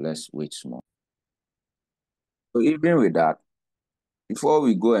 So let's wait small. So even with that, before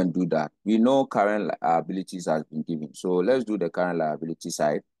we go and do that, we know current liabilities has been given. So let's do the current liability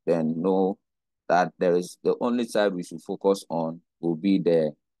side, then know that there is the only side we should focus on will be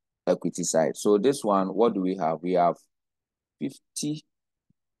the equity side. So this one, what do we have? We have 50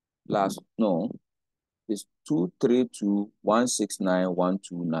 plus, no, it's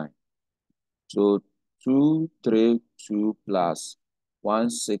 232,169,129. So 232 plus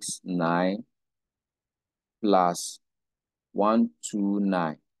 169 plus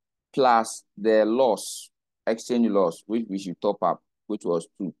 129 plus the loss, exchange loss, which we should top up, which was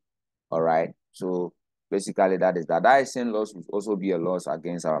 2. All right. So basically that is that. That exchange loss will also be a loss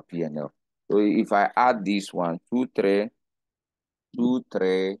against our P&L. So if I add this one,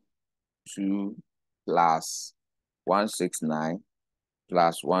 232 plus 169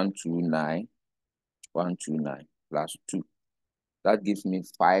 plus 129 plus 2. That gives me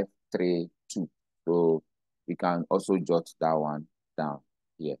 532. So we can also jot that one down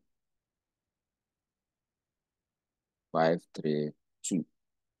here. 532.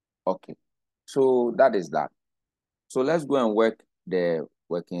 Okay. So that is that. So let's go and work the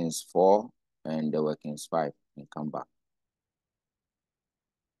workings 4 and the workings 5 and come back.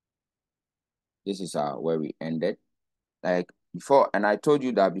 This is where we ended. Like before, and I told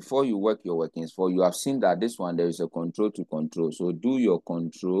you that before you work your workings 4, you have seen that this one, there is a control to control. So do your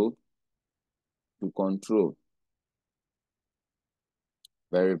control to control.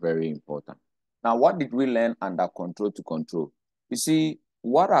 Very, very important. Now, what did we learn under control to control? You see,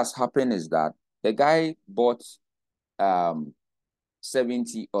 what has happened is that the guy bought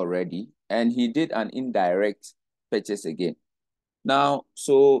 70 already, and he did an indirect purchase again. Now,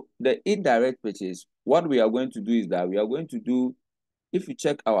 so the indirect purchase, what we are going to do is that we are going to do, if you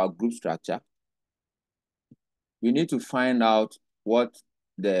check our group structure, we need to find out what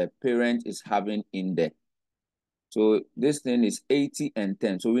the parent is having in there. So this thing is 80 and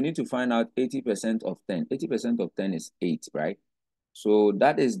 10. So we need to find out 80% of 10. 80% of 10 is 8, right? So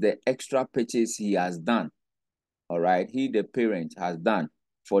that is the extra purchase he has done. All right. He, the parent, has done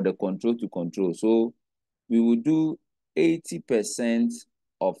for the control to control. So we will do 80%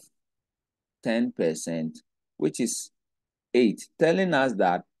 of 10%, which is 8, telling us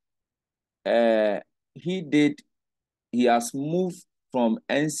that he has moved from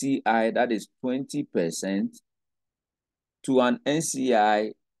NCI, that is 20%, to an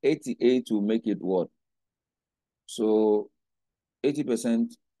NCI 88 to make it what? So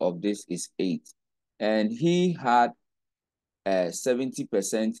 80% of this is 8. And he had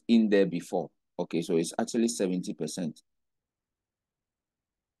 70% in there before. Okay, so it's actually 70%.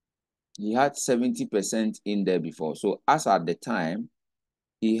 He had 70% in there before. So as at the time,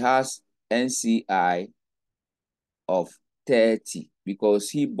 he has NCI of 30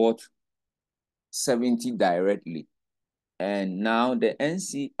 because he bought 70 directly. And now the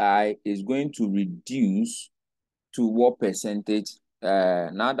NCI is going to reduce to what percentage?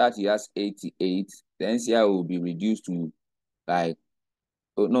 Now that he has 88, the NCI will be reduced to like,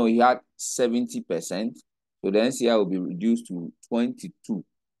 oh no, he had 70%. So the NCI will be reduced to 22.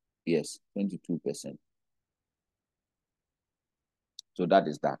 Yes, 22%. So that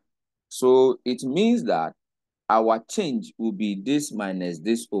is that. So it means that our change will be this minus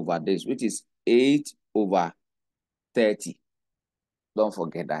this over this, which is 8 over 30. Don't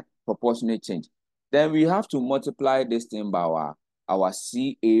forget that. Proportionate change. Then we have to multiply this thing by our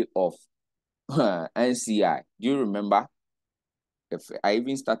CA of NCI. Do you remember? If I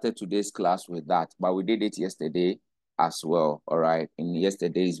even started today's class with that, but we did it yesterday as well, all right, in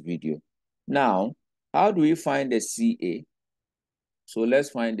yesterday's video. Now, how do we find the CA? So let's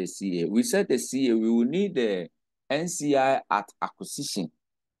find the CA. We said the CA, we will need the NCI at acquisition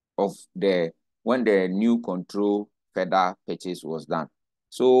of when the new control further purchase was done.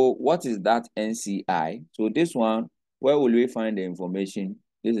 So what is that NCI? So this one, where will we find the information?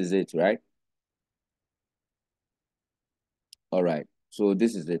 This is it, right? All right. So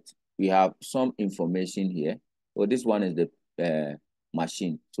this is it. We have some information here. So this one is the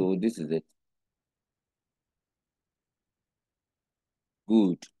machine. So this is it.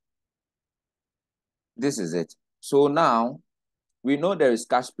 Good. This is it. So now we know there is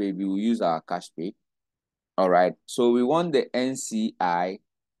cash pay. We will use our cash pay. All right. So we want the NCI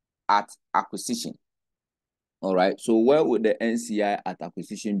at acquisition. All right. So where would the NCI at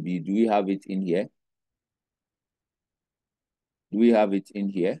acquisition be? Do we have it in here? Do we have it in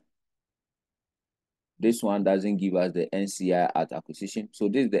here? This one doesn't give us the NCI at acquisition. So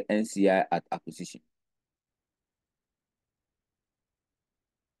this is the NCI at acquisition.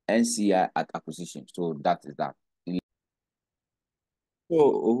 NCI at acquisition. So that is that.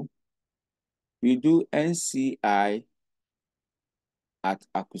 So we do NCI at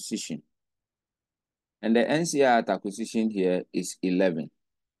acquisition. And the NCI at acquisition here is 11.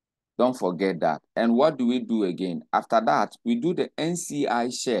 Don't forget that. And what do we do again? After that, we do the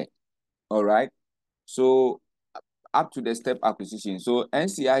NCI share. All right. So up to the step acquisition. So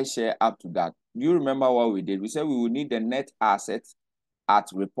NCI share up to that. Do you remember what we did? We said we will need the net assets at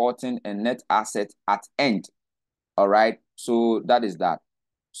reporting and net assets at end. All right. So that is that.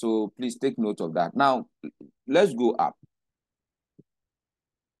 So please take note of that. Now, let's go up.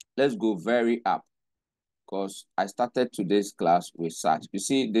 Let's go very up because I started today's class with such. You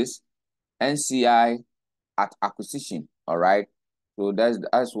see this NCI at acquisition. All right. So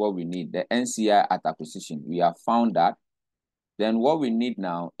that's what we need. The NCI at acquisition. We have found that. Then what we need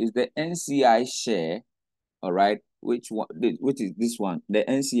now is the NCI share. All right. Which is this one? The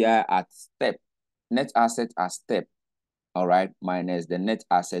NCI at step. Net asset at step. All right. Minus the net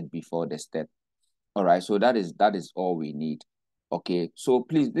asset before the step. All right. So that is all we need. Okay. So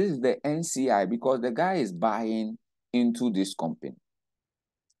please, this is the NCI because the guy is buying into this company.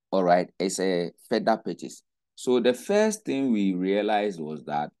 All right. It's a further purchase. So the first thing we realized was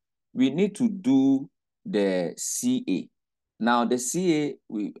that we need to do the CA. Now the CA,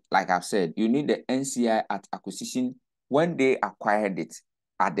 like I've said, you need the NCI at acquisition when they acquired it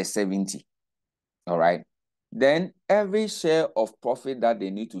at the 70. All right. Then every share of profit that they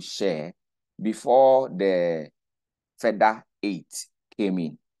need to share before the further 8 came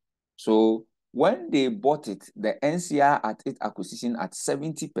in. So when they bought it, the NCI at its acquisition at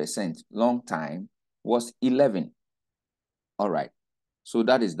 70% long time was 11. All right. So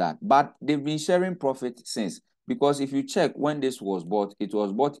that is that. But they've been sharing profit since. Because if you check when this was bought, it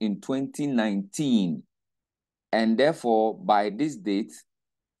was bought in 2019. And therefore, by this date,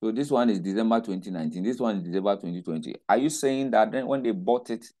 so this one is December 2019. This one is December 2020. Are you saying that then when they bought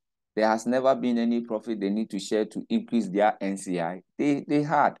it, There has never been any profit they need to share to increase their NCI. They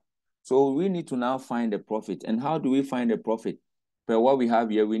had. So we need to now find the profit. And how do we find the profit? Per what we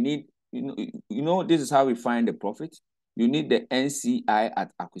have here, we need, this is how we find the profit. You need the NCI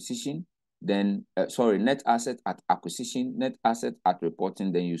at acquisition, then, net asset at acquisition, net asset at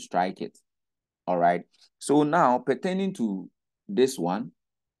reporting, then you strike it. All right. So now, pertaining to this one,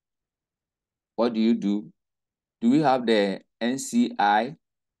 what do? Do we have the NCI,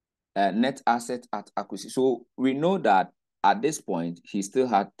 net asset at acquisition? So we know that at this point, he still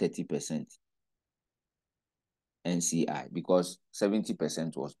had 30% NCI because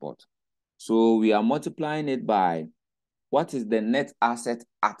 70% was bought. So we are multiplying it by what is the net asset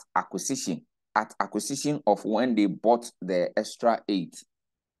at acquisition? At acquisition of when they bought the extra 8.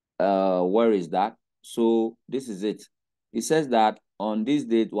 Where is that? So this is it. It says that on this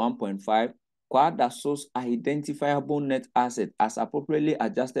date, 1.5, Kwadaso's identifiable net asset as appropriately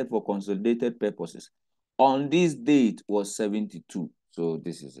adjusted for consolidated purposes on this date was 72. So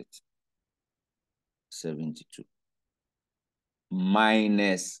this is it. 72.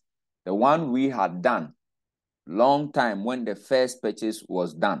 Minus the one we had done long time when the first purchase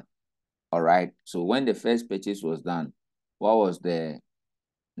was done. All right. So when the first purchase was done, what was the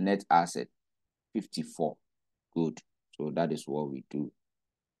net asset? 54. Good. So that is what we do.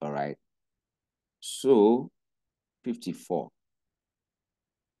 All right. So 54.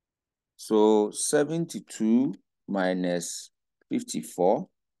 So 72 minus 54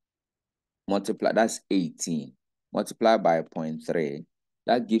 multiply, that's 18. Multiply by 0.3,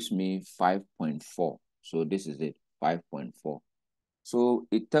 that gives me 5.4. So this is it, 5.4. So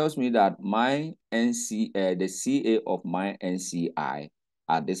it tells me that my the CA of my NCI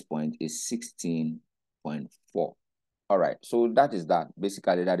at this point is 16.4. All right, so that is that.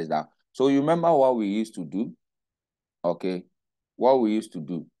 Basically, that is that. So you remember what we used to do? Okay, what we used to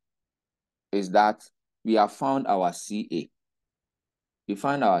do is that we have found our CA. We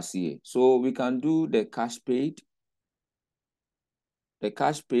find our CA. So we can do the cash paid. The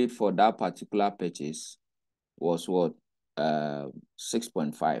cash paid for that particular purchase was what?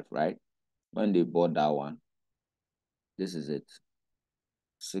 6.5, right? When they bought that one. This is it.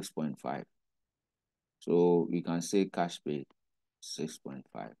 6.5. So we can say cash paid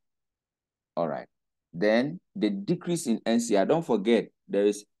 6.5. All right. Then the decrease in NCI, don't forget, there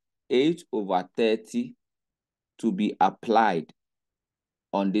is 8/30 to be applied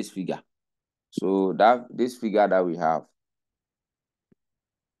on this figure. So that this figure that we have,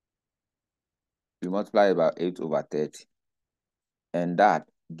 we multiply by 8/30, and that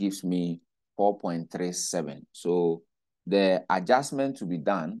gives me 4.37. So the adjustment to be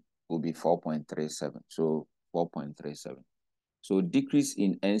done will be 4.37. So 4.37. So decrease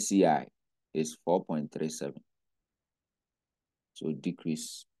in NCI is 4.37. So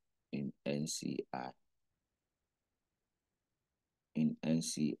decrease in NCI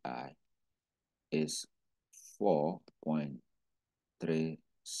is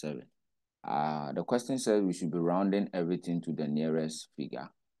 4.37. The question says we should be rounding everything to the nearest figure.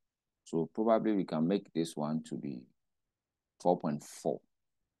 So probably we can make this one to be 4.4.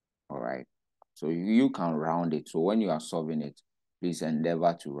 All right. So you can round it. So when you are solving it, please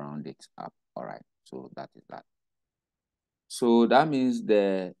endeavor to round it up. All right. So that is that. So that means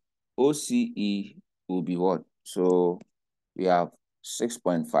the OCE will be what? So we have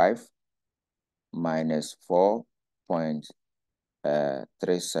 6.5 minus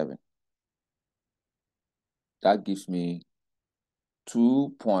 4.37. That gives me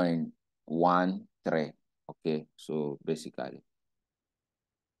 2.13. Okay, so basically.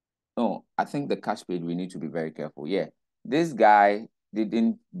 No, I think the cash paid, we need to be very careful. Yeah, this guy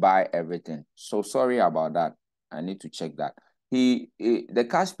didn't buy everything. So sorry about that. I need to check that. The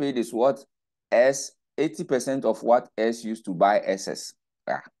cash paid is what 80% of what S used to buy SS.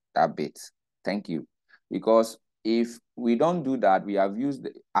 Ah, that bit. Thank you. Because if we don't do that, we have used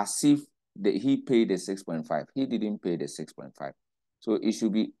as if he paid the 6.5. He didn't pay the 6.5. So it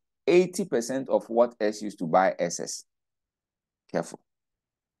should be 80% of what S used to buy SS. Careful.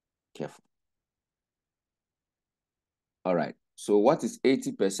 Careful. All right. So what is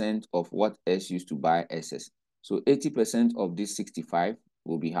 80% of what S used to buy SS? So 80% of this 65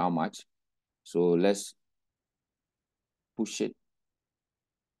 will be how much? So let's push it.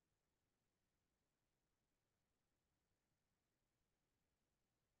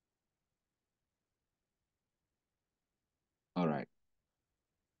 All right.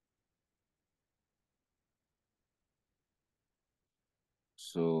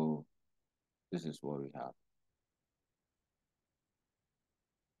 So this is what we have.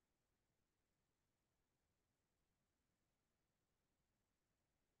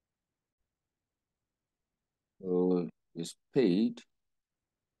 So it's paid.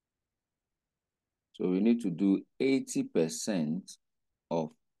 So we need to do 80%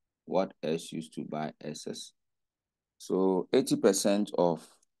 of what S used to buy SS. So 80% of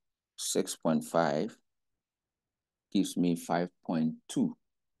 6.5 gives me 5.2.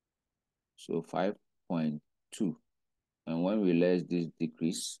 So 5.2. And when we let this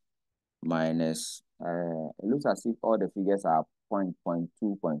decrease, minus, it looks as if all the figures are point,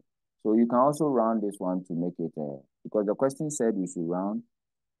 2 point. So you can also round this one to make it, because the question said we should round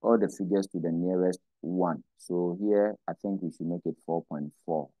all the figures to the nearest one. So here, I think we should make it 4.4,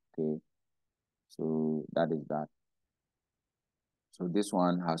 okay? So that is that. So this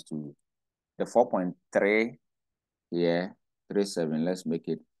one has to, the 4.3 here, 37, let's make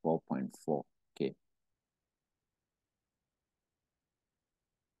it 4.4, okay?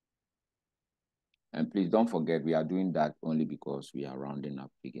 And please don't forget, we are doing that only because we are rounding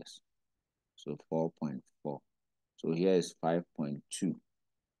up figures. So 4.4. So here is 5.2.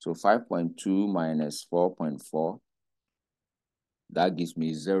 So 5.2 minus 4.4, that gives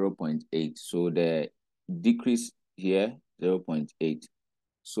me 0.8. So the decrease here, 0.8.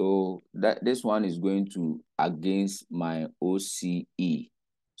 So this one is going to against my OCE.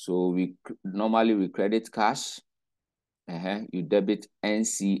 So we normally credit cash. You debit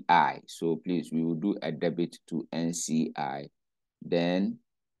NCI. So please, we will do a debit to NCI. Then,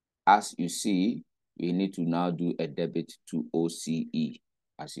 as you see, we need to now do a debit to OCE,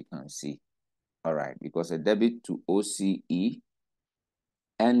 as you can see. All right, because a debit to OCE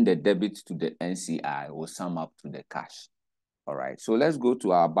and the debit to the NCI will sum up to the cash. All right, so let's go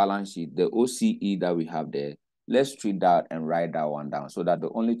to our balance sheet, the OCE that we have there. Let's treat that and write that one down so that the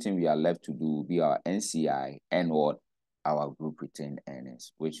only thing we are left to do will be our NCI and what? Our group retained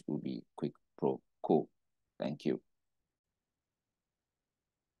earnings, which will be quick pro. Cool. Thank you.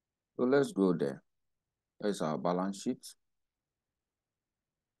 So let's go there. There's our balance sheet.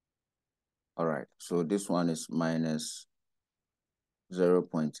 All right, so this one is minus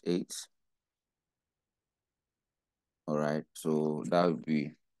 0.8. All right, so that would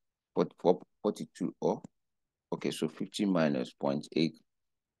be 42. Oh, okay, so 50 minus 0.8.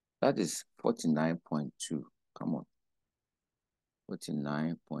 That is 49.2. Come on.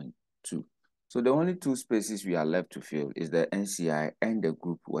 49.2. So the only two spaces we are left to fill is the NCI and the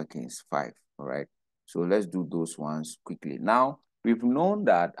group workings 5. All right. So let's do those ones quickly. Now, we've known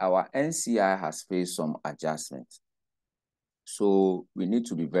that our NCI has faced some adjustments. So we need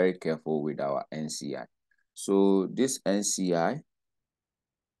to be very careful with our NCI. So this NCI,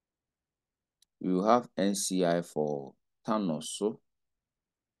 we will have NCI for Tanoso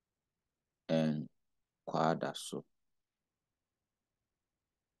and Kwadaso.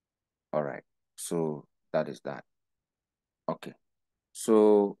 All right. So that is that. Okay.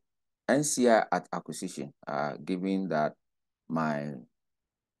 So NCI at acquisition, given that my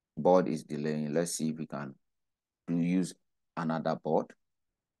board is delaying, let's see if we can use another board.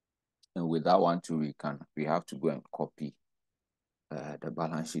 And with that one too, we have to go and copy the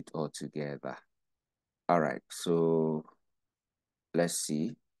balance sheet altogether. All right, so let's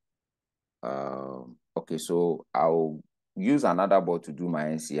see. Okay, so I'll use another board to do my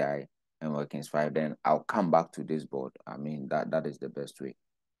NCI and workings 5. Then I'll come back to this board. I mean, that is the best way.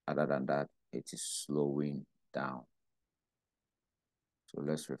 Other than that, it is slowing down. So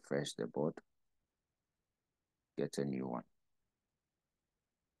let's refresh the board, get a new one.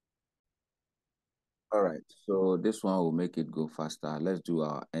 All right, so this one will make it go faster. Let's do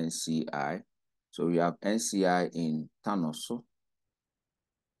our NCI. So we have NCI in Tanoso,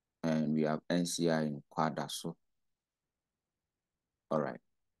 and we have NCI in Kwadaso. All right,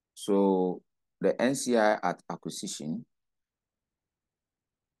 so the NCI at acquisition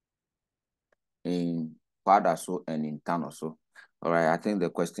in Kwadaso and in Tanoso. All right, I think the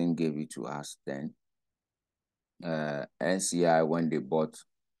question gave it to us then. NCI, when they bought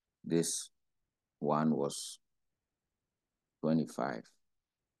this one, was 25.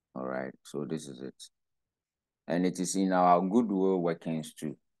 All right, so this is it. And it is in our goodwill workings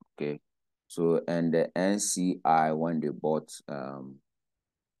too. Okay. So, and the NCI, when they bought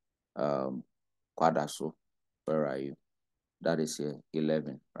Kwadaso, where are you? That is here,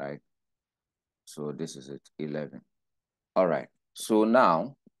 11, right? So this is it, 11. All right. So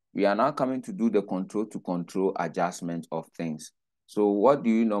now we are now coming to do the control to control adjustment of things. So what do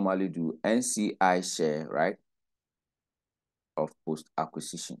you normally do? NCI share, right? Of post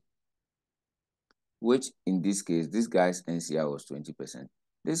acquisition, which in this case, this guy's NCI was 20%.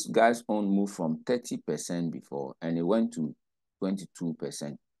 This guy's own moved from 30% before and it went to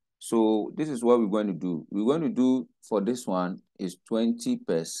 22%. So this is what we're going to do. We're going to do for this one is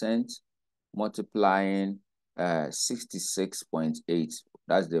 20% multiplying 66.8.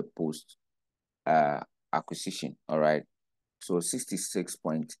 That's the post acquisition. All right. So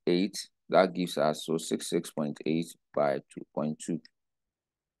 66.8, that gives us, so 66.8 by 2.2.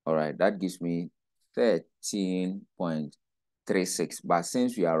 All right, that gives me 13.36. But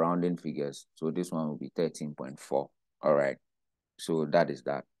since we are rounding figures, so this one will be 13.4. All right, so that is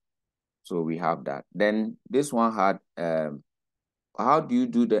that. So we have that. Then this one had, how do you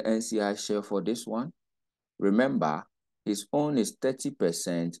do the NCI share for this one? Remember, its own is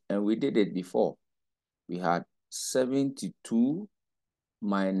 30%, and we did it before. We had 72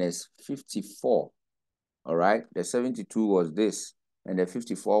 minus 54. All right, the 72 was this, and the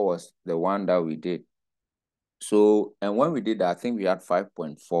 54 was the one that we did. So, and when we did that, I think we had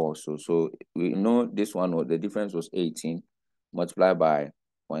 5.4. So we know this one was, the difference was 18 multiplied by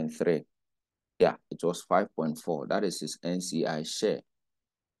 0.3. Yeah, it was 5.4. That is his NCI share.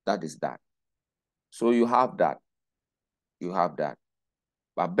 That is that. So you have that. You have that.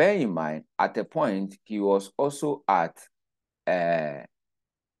 But bear in mind, at a point, he was also at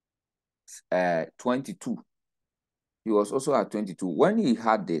 22. He was also at 22. When he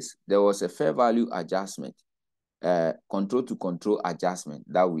had this, there was a fair value adjustment, control to control adjustment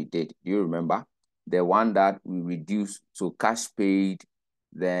that we did. Do you remember? The one that we reduced, so cash paid,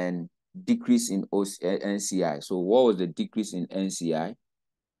 then decrease in NCI. So what was the decrease in NCI?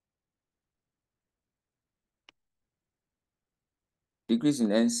 Decrease in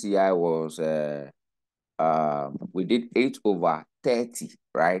NCI was, we did 8/30,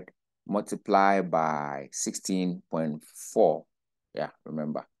 right? Multiply by 16.4. Yeah,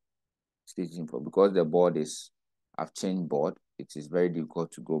 remember. 16.4, because the board is, I've changed board, it is very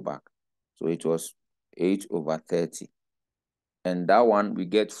difficult to go back. So it was 8/30. And that one, we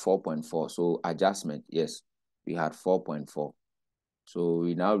get 4.4. So adjustment, yes, we had 4.4. So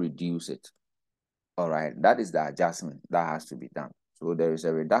we now reduce it. All right, that is the adjustment that has to be done. So there is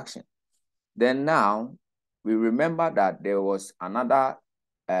a reduction. Then now, we remember that there was another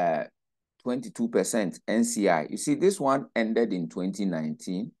 22% NCI. You see, this one ended in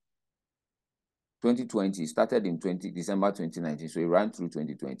 2019. 2020 started in December 2019, so it ran through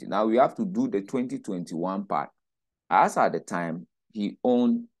 2020. Now we have to do the 2021 part. As at the time, he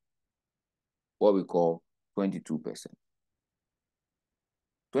owned what we call 22%.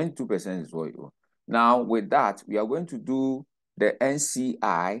 22% is what he owned. Now with that, we are going to do the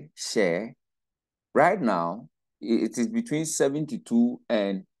NCI share. Right now, it is between 72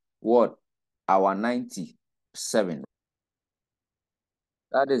 and what? Our 97.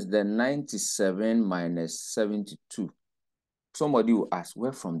 That is the 97 minus 72. Somebody will ask,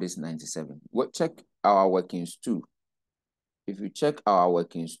 where from this 97? Well, check our workings too. If you check our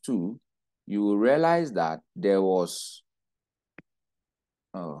workings too, you will realize that there was,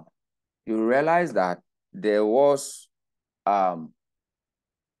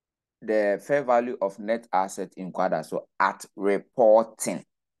 the fair value of net asset in quarter, so at reporting.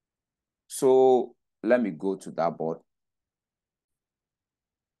 So let me go to that board.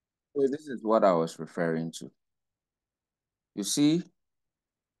 So this is what I was referring to. You see,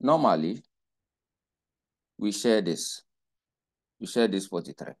 normally we share this. We share this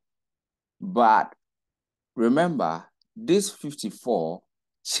 43. But remember, this 54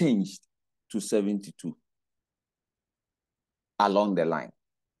 changed to 72 along the line,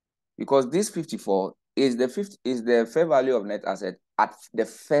 because this 54 is the fair value of net asset at the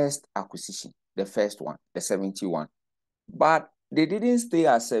first acquisition, the first one, the 71. But they didn't stay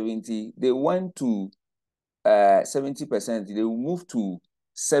at 70. They went to 70%. They moved to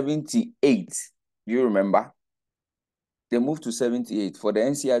 78. Do you remember? They moved to 78 for the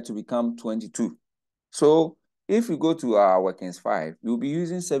NCI to become 22. So if we go to our workings 5, you'll be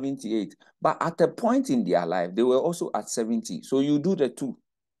using 78. But at a point in their life, they were also at 70. So you do the 2.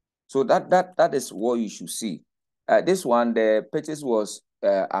 So that is what you should see. This one, the purchase was,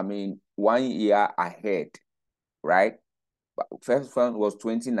 1 year ahead, right? First one was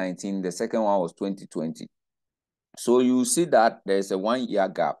 2019. The second one was 2020. So you see that there's a 1 year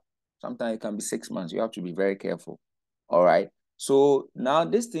gap. Sometimes it can be 6 months. You have to be very careful. All right. So now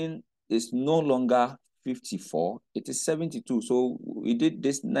this thing is no longer 54. It is 72. So we did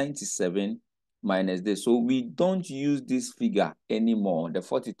this 97 minus this. So we don't use this figure anymore, the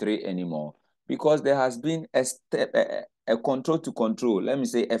 43 anymore, because there has been a step, a control to control. Let me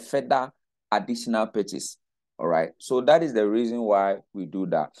say a further additional purchase. All right. So that is the reason why we do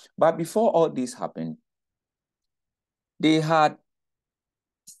that. But before all this happened, they had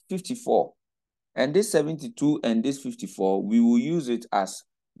 54. And this 72 and this 54, we will use it as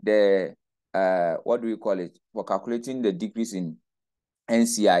the, what do we call it, for calculating the decrease in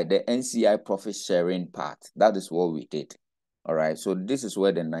NCI, the NCI profit sharing part. That is what we did. All right. So this is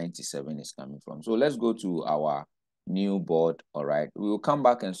where the 97 is coming from. So let's go to our new board. All right. We will come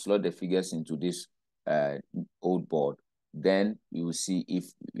back and slot the figures into this old board. Then we will see if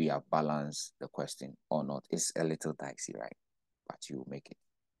we have balanced the question or not. It's a little dicey, right? But you will make it.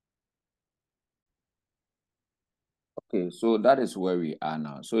 Okay, so that is where we are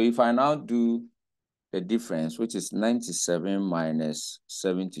now. So if I now do the difference, which is 97 minus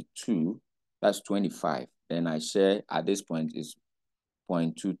 72, that's 25. Then I share at this point is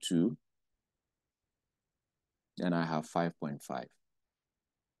 0.22. Then I have 5.5.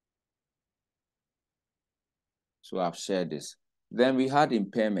 So I've shared this. Then we had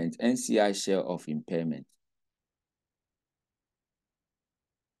impairment, NCI share of impairment.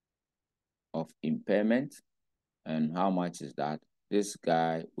 And how much is that? This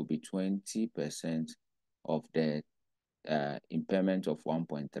guy will be 20% of the impairment of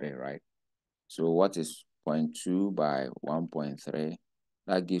 1.3, right? So what is 0.2 by 1.3?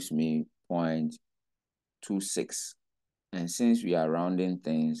 That gives me 0.26. And since we are rounding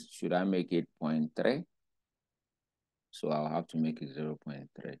things, should I make it 0.3? So I'll have to make it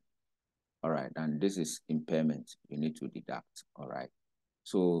 0.3. All right, and this is impairment. You need to deduct. All right.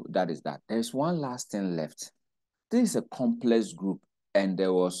 So that is that. There's one last thing left. This is a complex group, and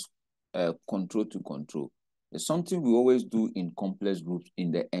there was control to control. There's something we always do in complex groups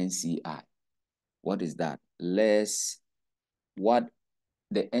in the NCI. What is that? What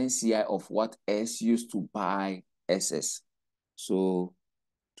the NCI of what S used to buy SS. So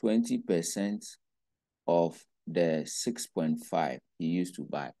 20% of the 6.5 he used to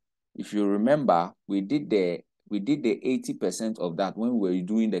buy. If you remember, we did the 80% of that when we were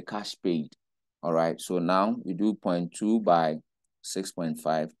doing the cash paid. All right. So now we do 0.2 by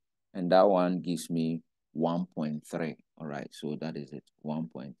 6.5, and that one gives me 1.3. All right. So that is it,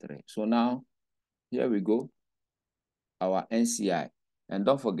 1.3. So now here we go. Our NCI. And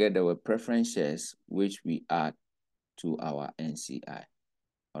don't forget there were preference shares which we add to our NCI.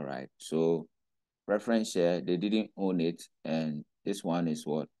 All right. So preference share, they didn't own it, and this one is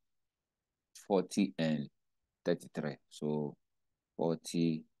what? 40 and 33. So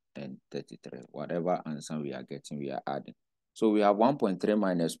 40 and 33. Whatever answer we are getting, we are adding. So we have 1.3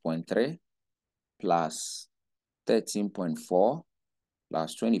 minus 0.3 plus 13.4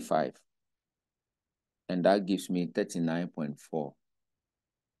 plus 25. And that gives me 39.4.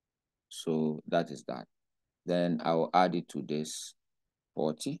 So that is that. Then I will add it to this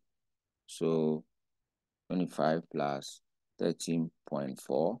 40. So 25 plus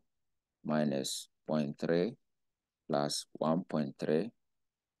 13.4 minus 0.3 plus 1.3.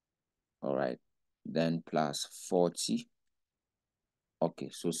 All right. Then plus 40. Okay,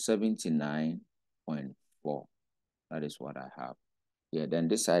 so 79.4. That is what I have. Yeah, then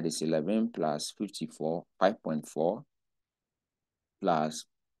this side is 11 plus 54, 5.4 plus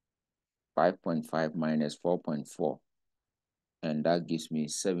 5.5 minus 4.4. And that gives me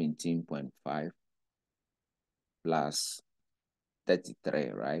 17.5 plus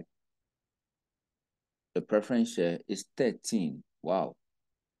 33, right? The preference share is 13. Wow.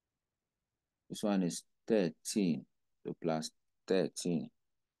 This one is 13. So plus 13.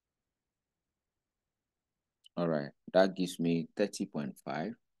 All right. That gives me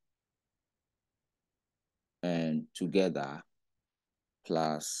 30.5. And together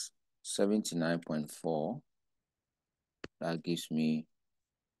plus 79.4. That gives me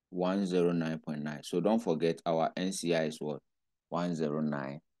 109.9. So don't forget our NCI is what?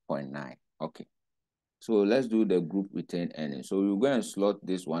 109.9. Okay. So let's do the group retained earnings. So we're going to slot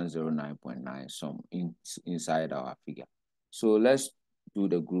this 109.9 sum inside our figure. So let's do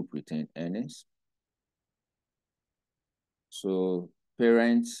the group retained earnings. So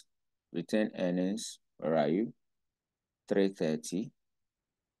parents retained earnings, where are you? 330.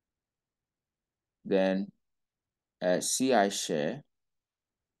 Then CI share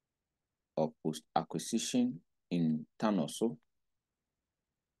of post-acquisition in Tanoso.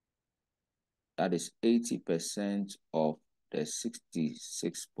 That is 80% of the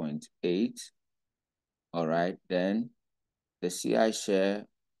 66.8. All right, then the CI share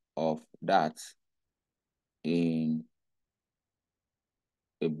of that in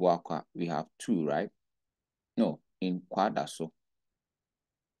Ebuakwa, we have 2, right? No, in Kwadaso.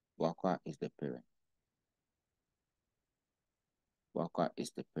 Ebuakwa is the parent. Ebuakwa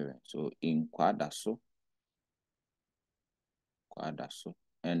is the parent. So in Kwadaso,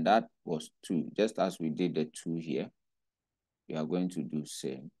 and that was 2. Just as we did the 2 here, we are going to do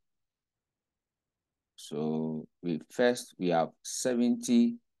same. So we have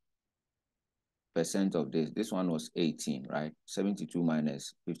 70 percent of this. This one was 18, right? 72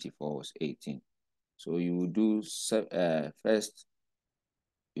 minus 54 was 18. So you will do first,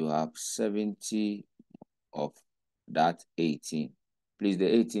 you have 70 of that 18. Please, the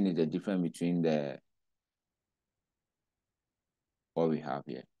 18 is the difference between the what we have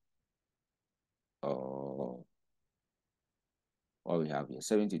here. Oh, what we have here,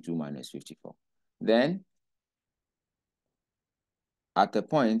 72 minus 54. Then at a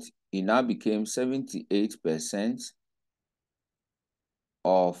point, it now became 78%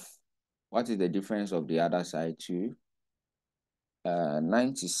 of what is the difference of the other side to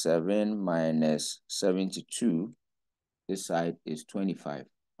 97 minus 72. This side is 25.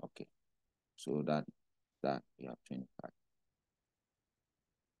 Okay, so that you have 25.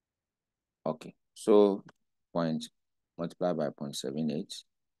 Okay, so point multiplied by 0.78,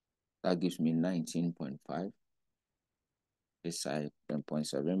 that gives me 19.5. This side,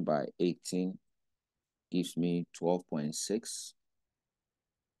 10.7 by 18 gives me 12.6.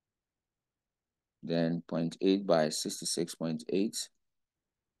 Then 0.8 by 66.8,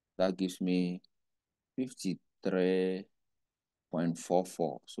 that gives me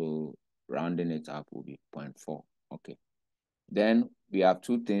 53.44. So rounding it up will be 0.4. Okay. Then we have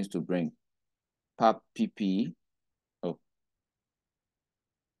two things to bring. PAP PP. Oh.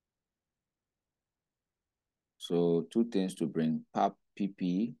 So two things to bring. PAP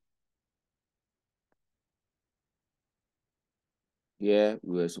PP. Here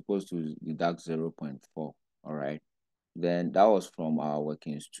we were supposed to deduct 0.4. All right. Then that was from our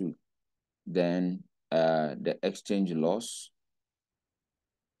workings too. Then the exchange loss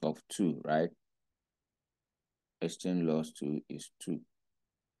of 2, right? Exchange loss 2 is 2.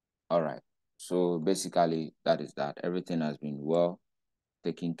 All right. So basically, that is that. Everything has been well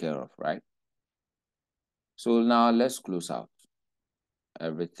taken care of, right? So now let's close out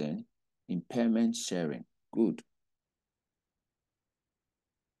everything. Impairment sharing. Good.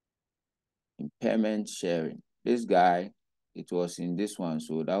 Impairment sharing. This guy, it was in this one,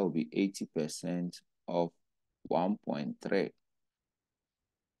 so that would be 80% of 1.3.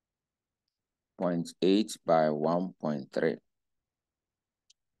 0.8 by 1.3.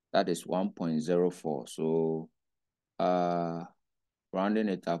 That is 1.04. So rounding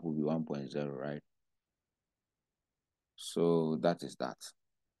it up will be 1.0, right? So that is that.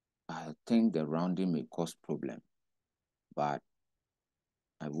 I think the rounding may cause problem, but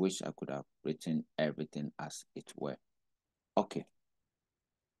I wish I could have written everything as it were. Okay.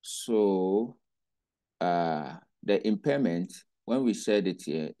 So the impairment, when we said it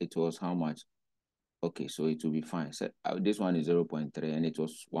here, it was how much? Okay, so it will be fine. So this one is 0.3 and it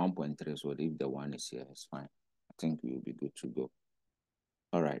was 1.3. So if the one is here, it's fine. I think we will be good to go.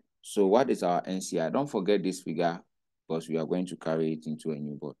 All right. So what is our NCI? Don't forget this figure because we are going to carry it into a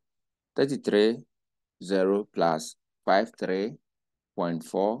new board. 33, 0 plus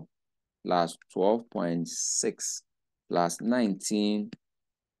 53.4 plus 12.6 plus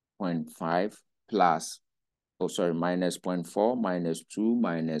 19.5 plus, oh sorry, minus 0.4 minus 2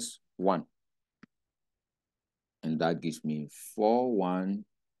 minus 1. And that gives me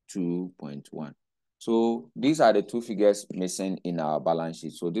 412.1. So these are the two figures missing in our balance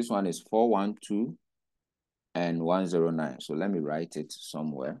sheet. So this one is 412 and 109. So let me write it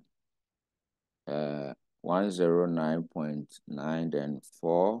somewhere. 109.9 then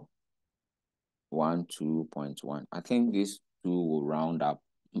 412.1. I think these two will round up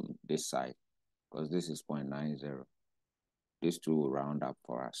this side because this is 0.90. These two will round up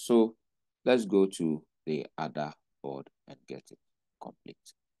for us. So let's go to the other board and get it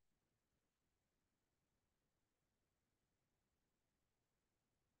complete.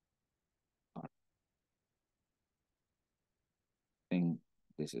 I think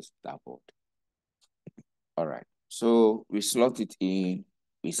this is that board. All right. So we slot it in,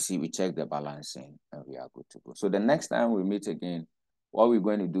 we check the balancing, and we are good to go. So the next time we meet again, what we're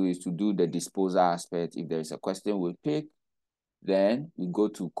going to do is to do the disposal aspect. If there is a question we pick, then we go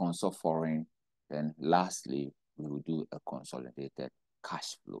to console foreign. Then lastly, we will do a consolidated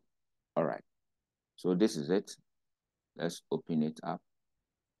cash flow. All right. So this is it. Let's open it up.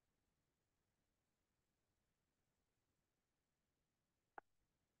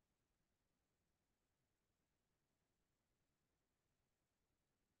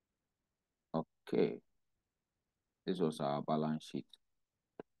 Okay. This was our balance sheet.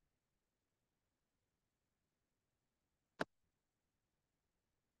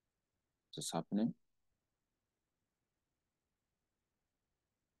 What's happening?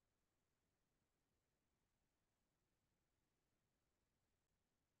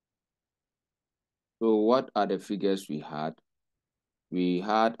 So what are the figures we had? We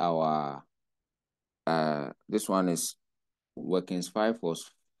had our This one is workings 5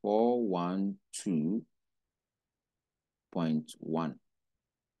 was 412.1.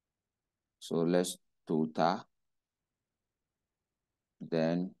 So let's total.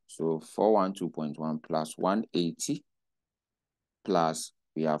 Then, so 412.1 plus 180 plus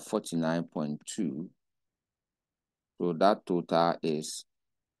we have 49.2. So that total is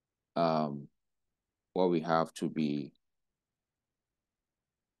what we have to be,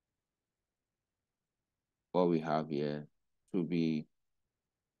 what we have here to be,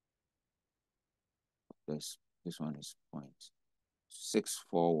 this one is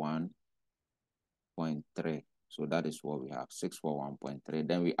 641.3. So that is what we have, 641.3.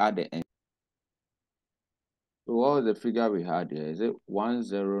 Then we add the N. So what was the figure we had here? Is it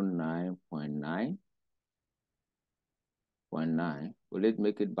 109.9? Will it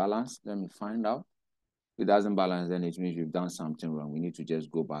make it balance? Let me find out. If it doesn't balance, then it means we've done something wrong. We need to just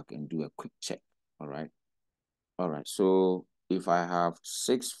go back and do a quick check. All right. All right. So if I have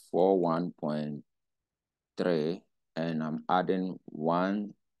 641.3 and I'm adding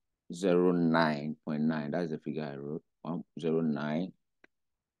 109.9, that's the figure I wrote.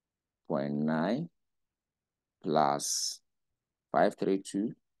 109.9 plus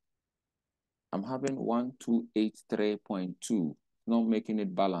 532. I'm having 1283.2, not making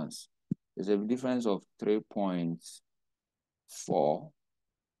it balance. There's a difference of 3.4.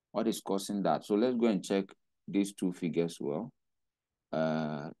 What is causing that? So let's go and check these two figures well.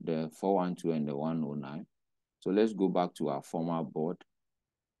 The 412 and the 109. So let's go back to our former board.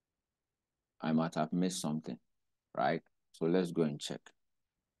 I might have missed something, right? So let's go and check.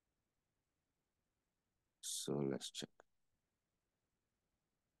 So let's check.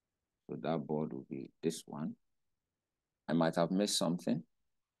 So that board will be this one. I might have missed something.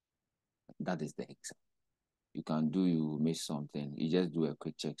 That is the exam. You miss something. You just do a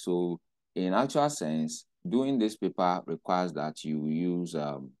quick check. So in actual sense, doing this paper requires that you use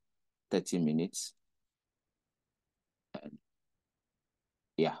 30 minutes. And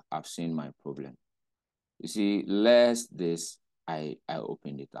yeah, I've seen my problem. You see, less this, I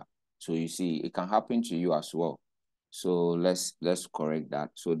opened it up. So you see, it can happen to you as well. So let's correct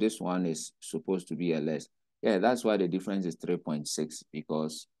that. So this one is supposed to be a less. Yeah, that's why the difference is 3.6,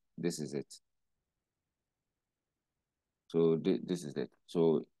 because this is it. So this is it.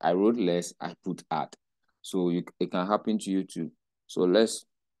 So I wrote less, I put add. So it can happen to you too. So let's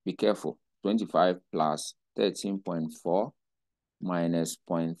be careful. 25 plus 13.4 minus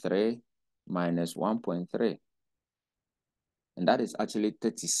 0.3 minus 1.3. And that is actually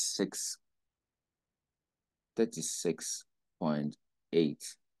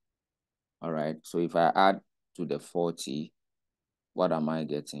 36.8. All right. So if I add to the 40, what am I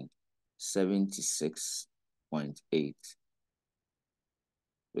getting? 76.8.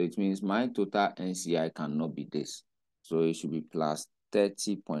 So it means my total NCI cannot be this. So it should be plus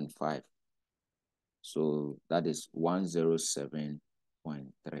 30.5. So that is 107.3.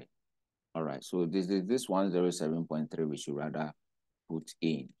 All right. So this 107.3 we should rather put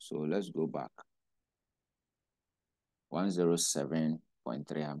in. So let's go back.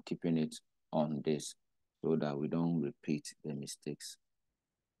 107.3. I'm keeping it on this so that we don't repeat the mistakes.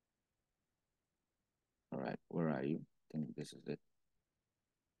 All right. Where are you? I think this is it.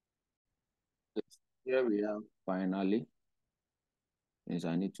 Here we are, finally. Means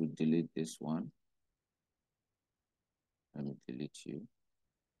I need to delete this one. Let me delete you.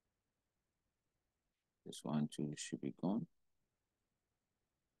 This one too should be gone.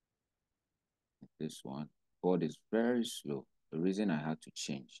 This one. Board is very slow. The reason I had to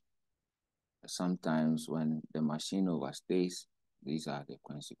change. Sometimes when the machine overstays, these are the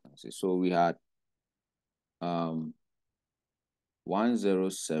consequences. So we had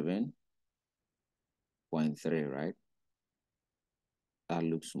 107.3, right? That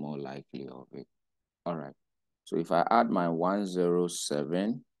looks more likely of it. All right. So if I add my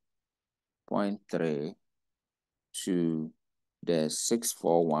 107.3 to the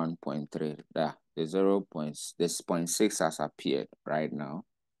 641.3, the 0.6 has appeared right now.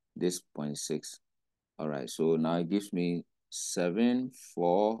 This 0.6. All right. So now it gives me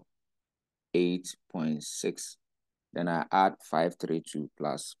 748.6. Then I add 532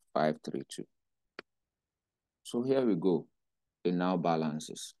 plus 532. So here we go. It now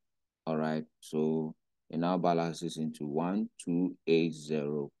balances. All right. So it now balances into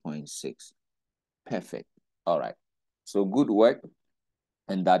 1280.6. Perfect. All right. So good work.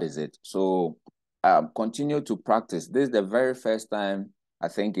 And that is it. So continue to practice. This is the very first time, I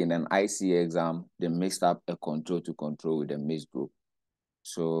think, in an ICA exam, they mixed up a control to control with a mixed group.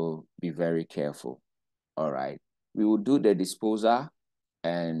 So be very careful. All right. We will do the disposer,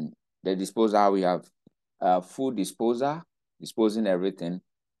 and the disposer we have full disposal, disposing everything,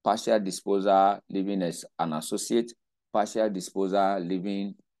 partial disposal, leaving as an associate, partial disposal,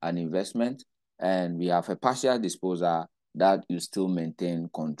 leaving an investment, and we have a partial disposal that you still maintain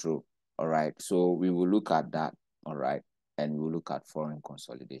control. All right. So we will look at that. All right. And we'll look at foreign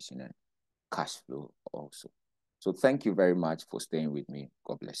consolidation and cash flow also. So thank you very much for staying with me.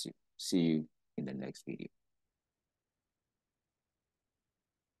 God bless you. See you in the next video.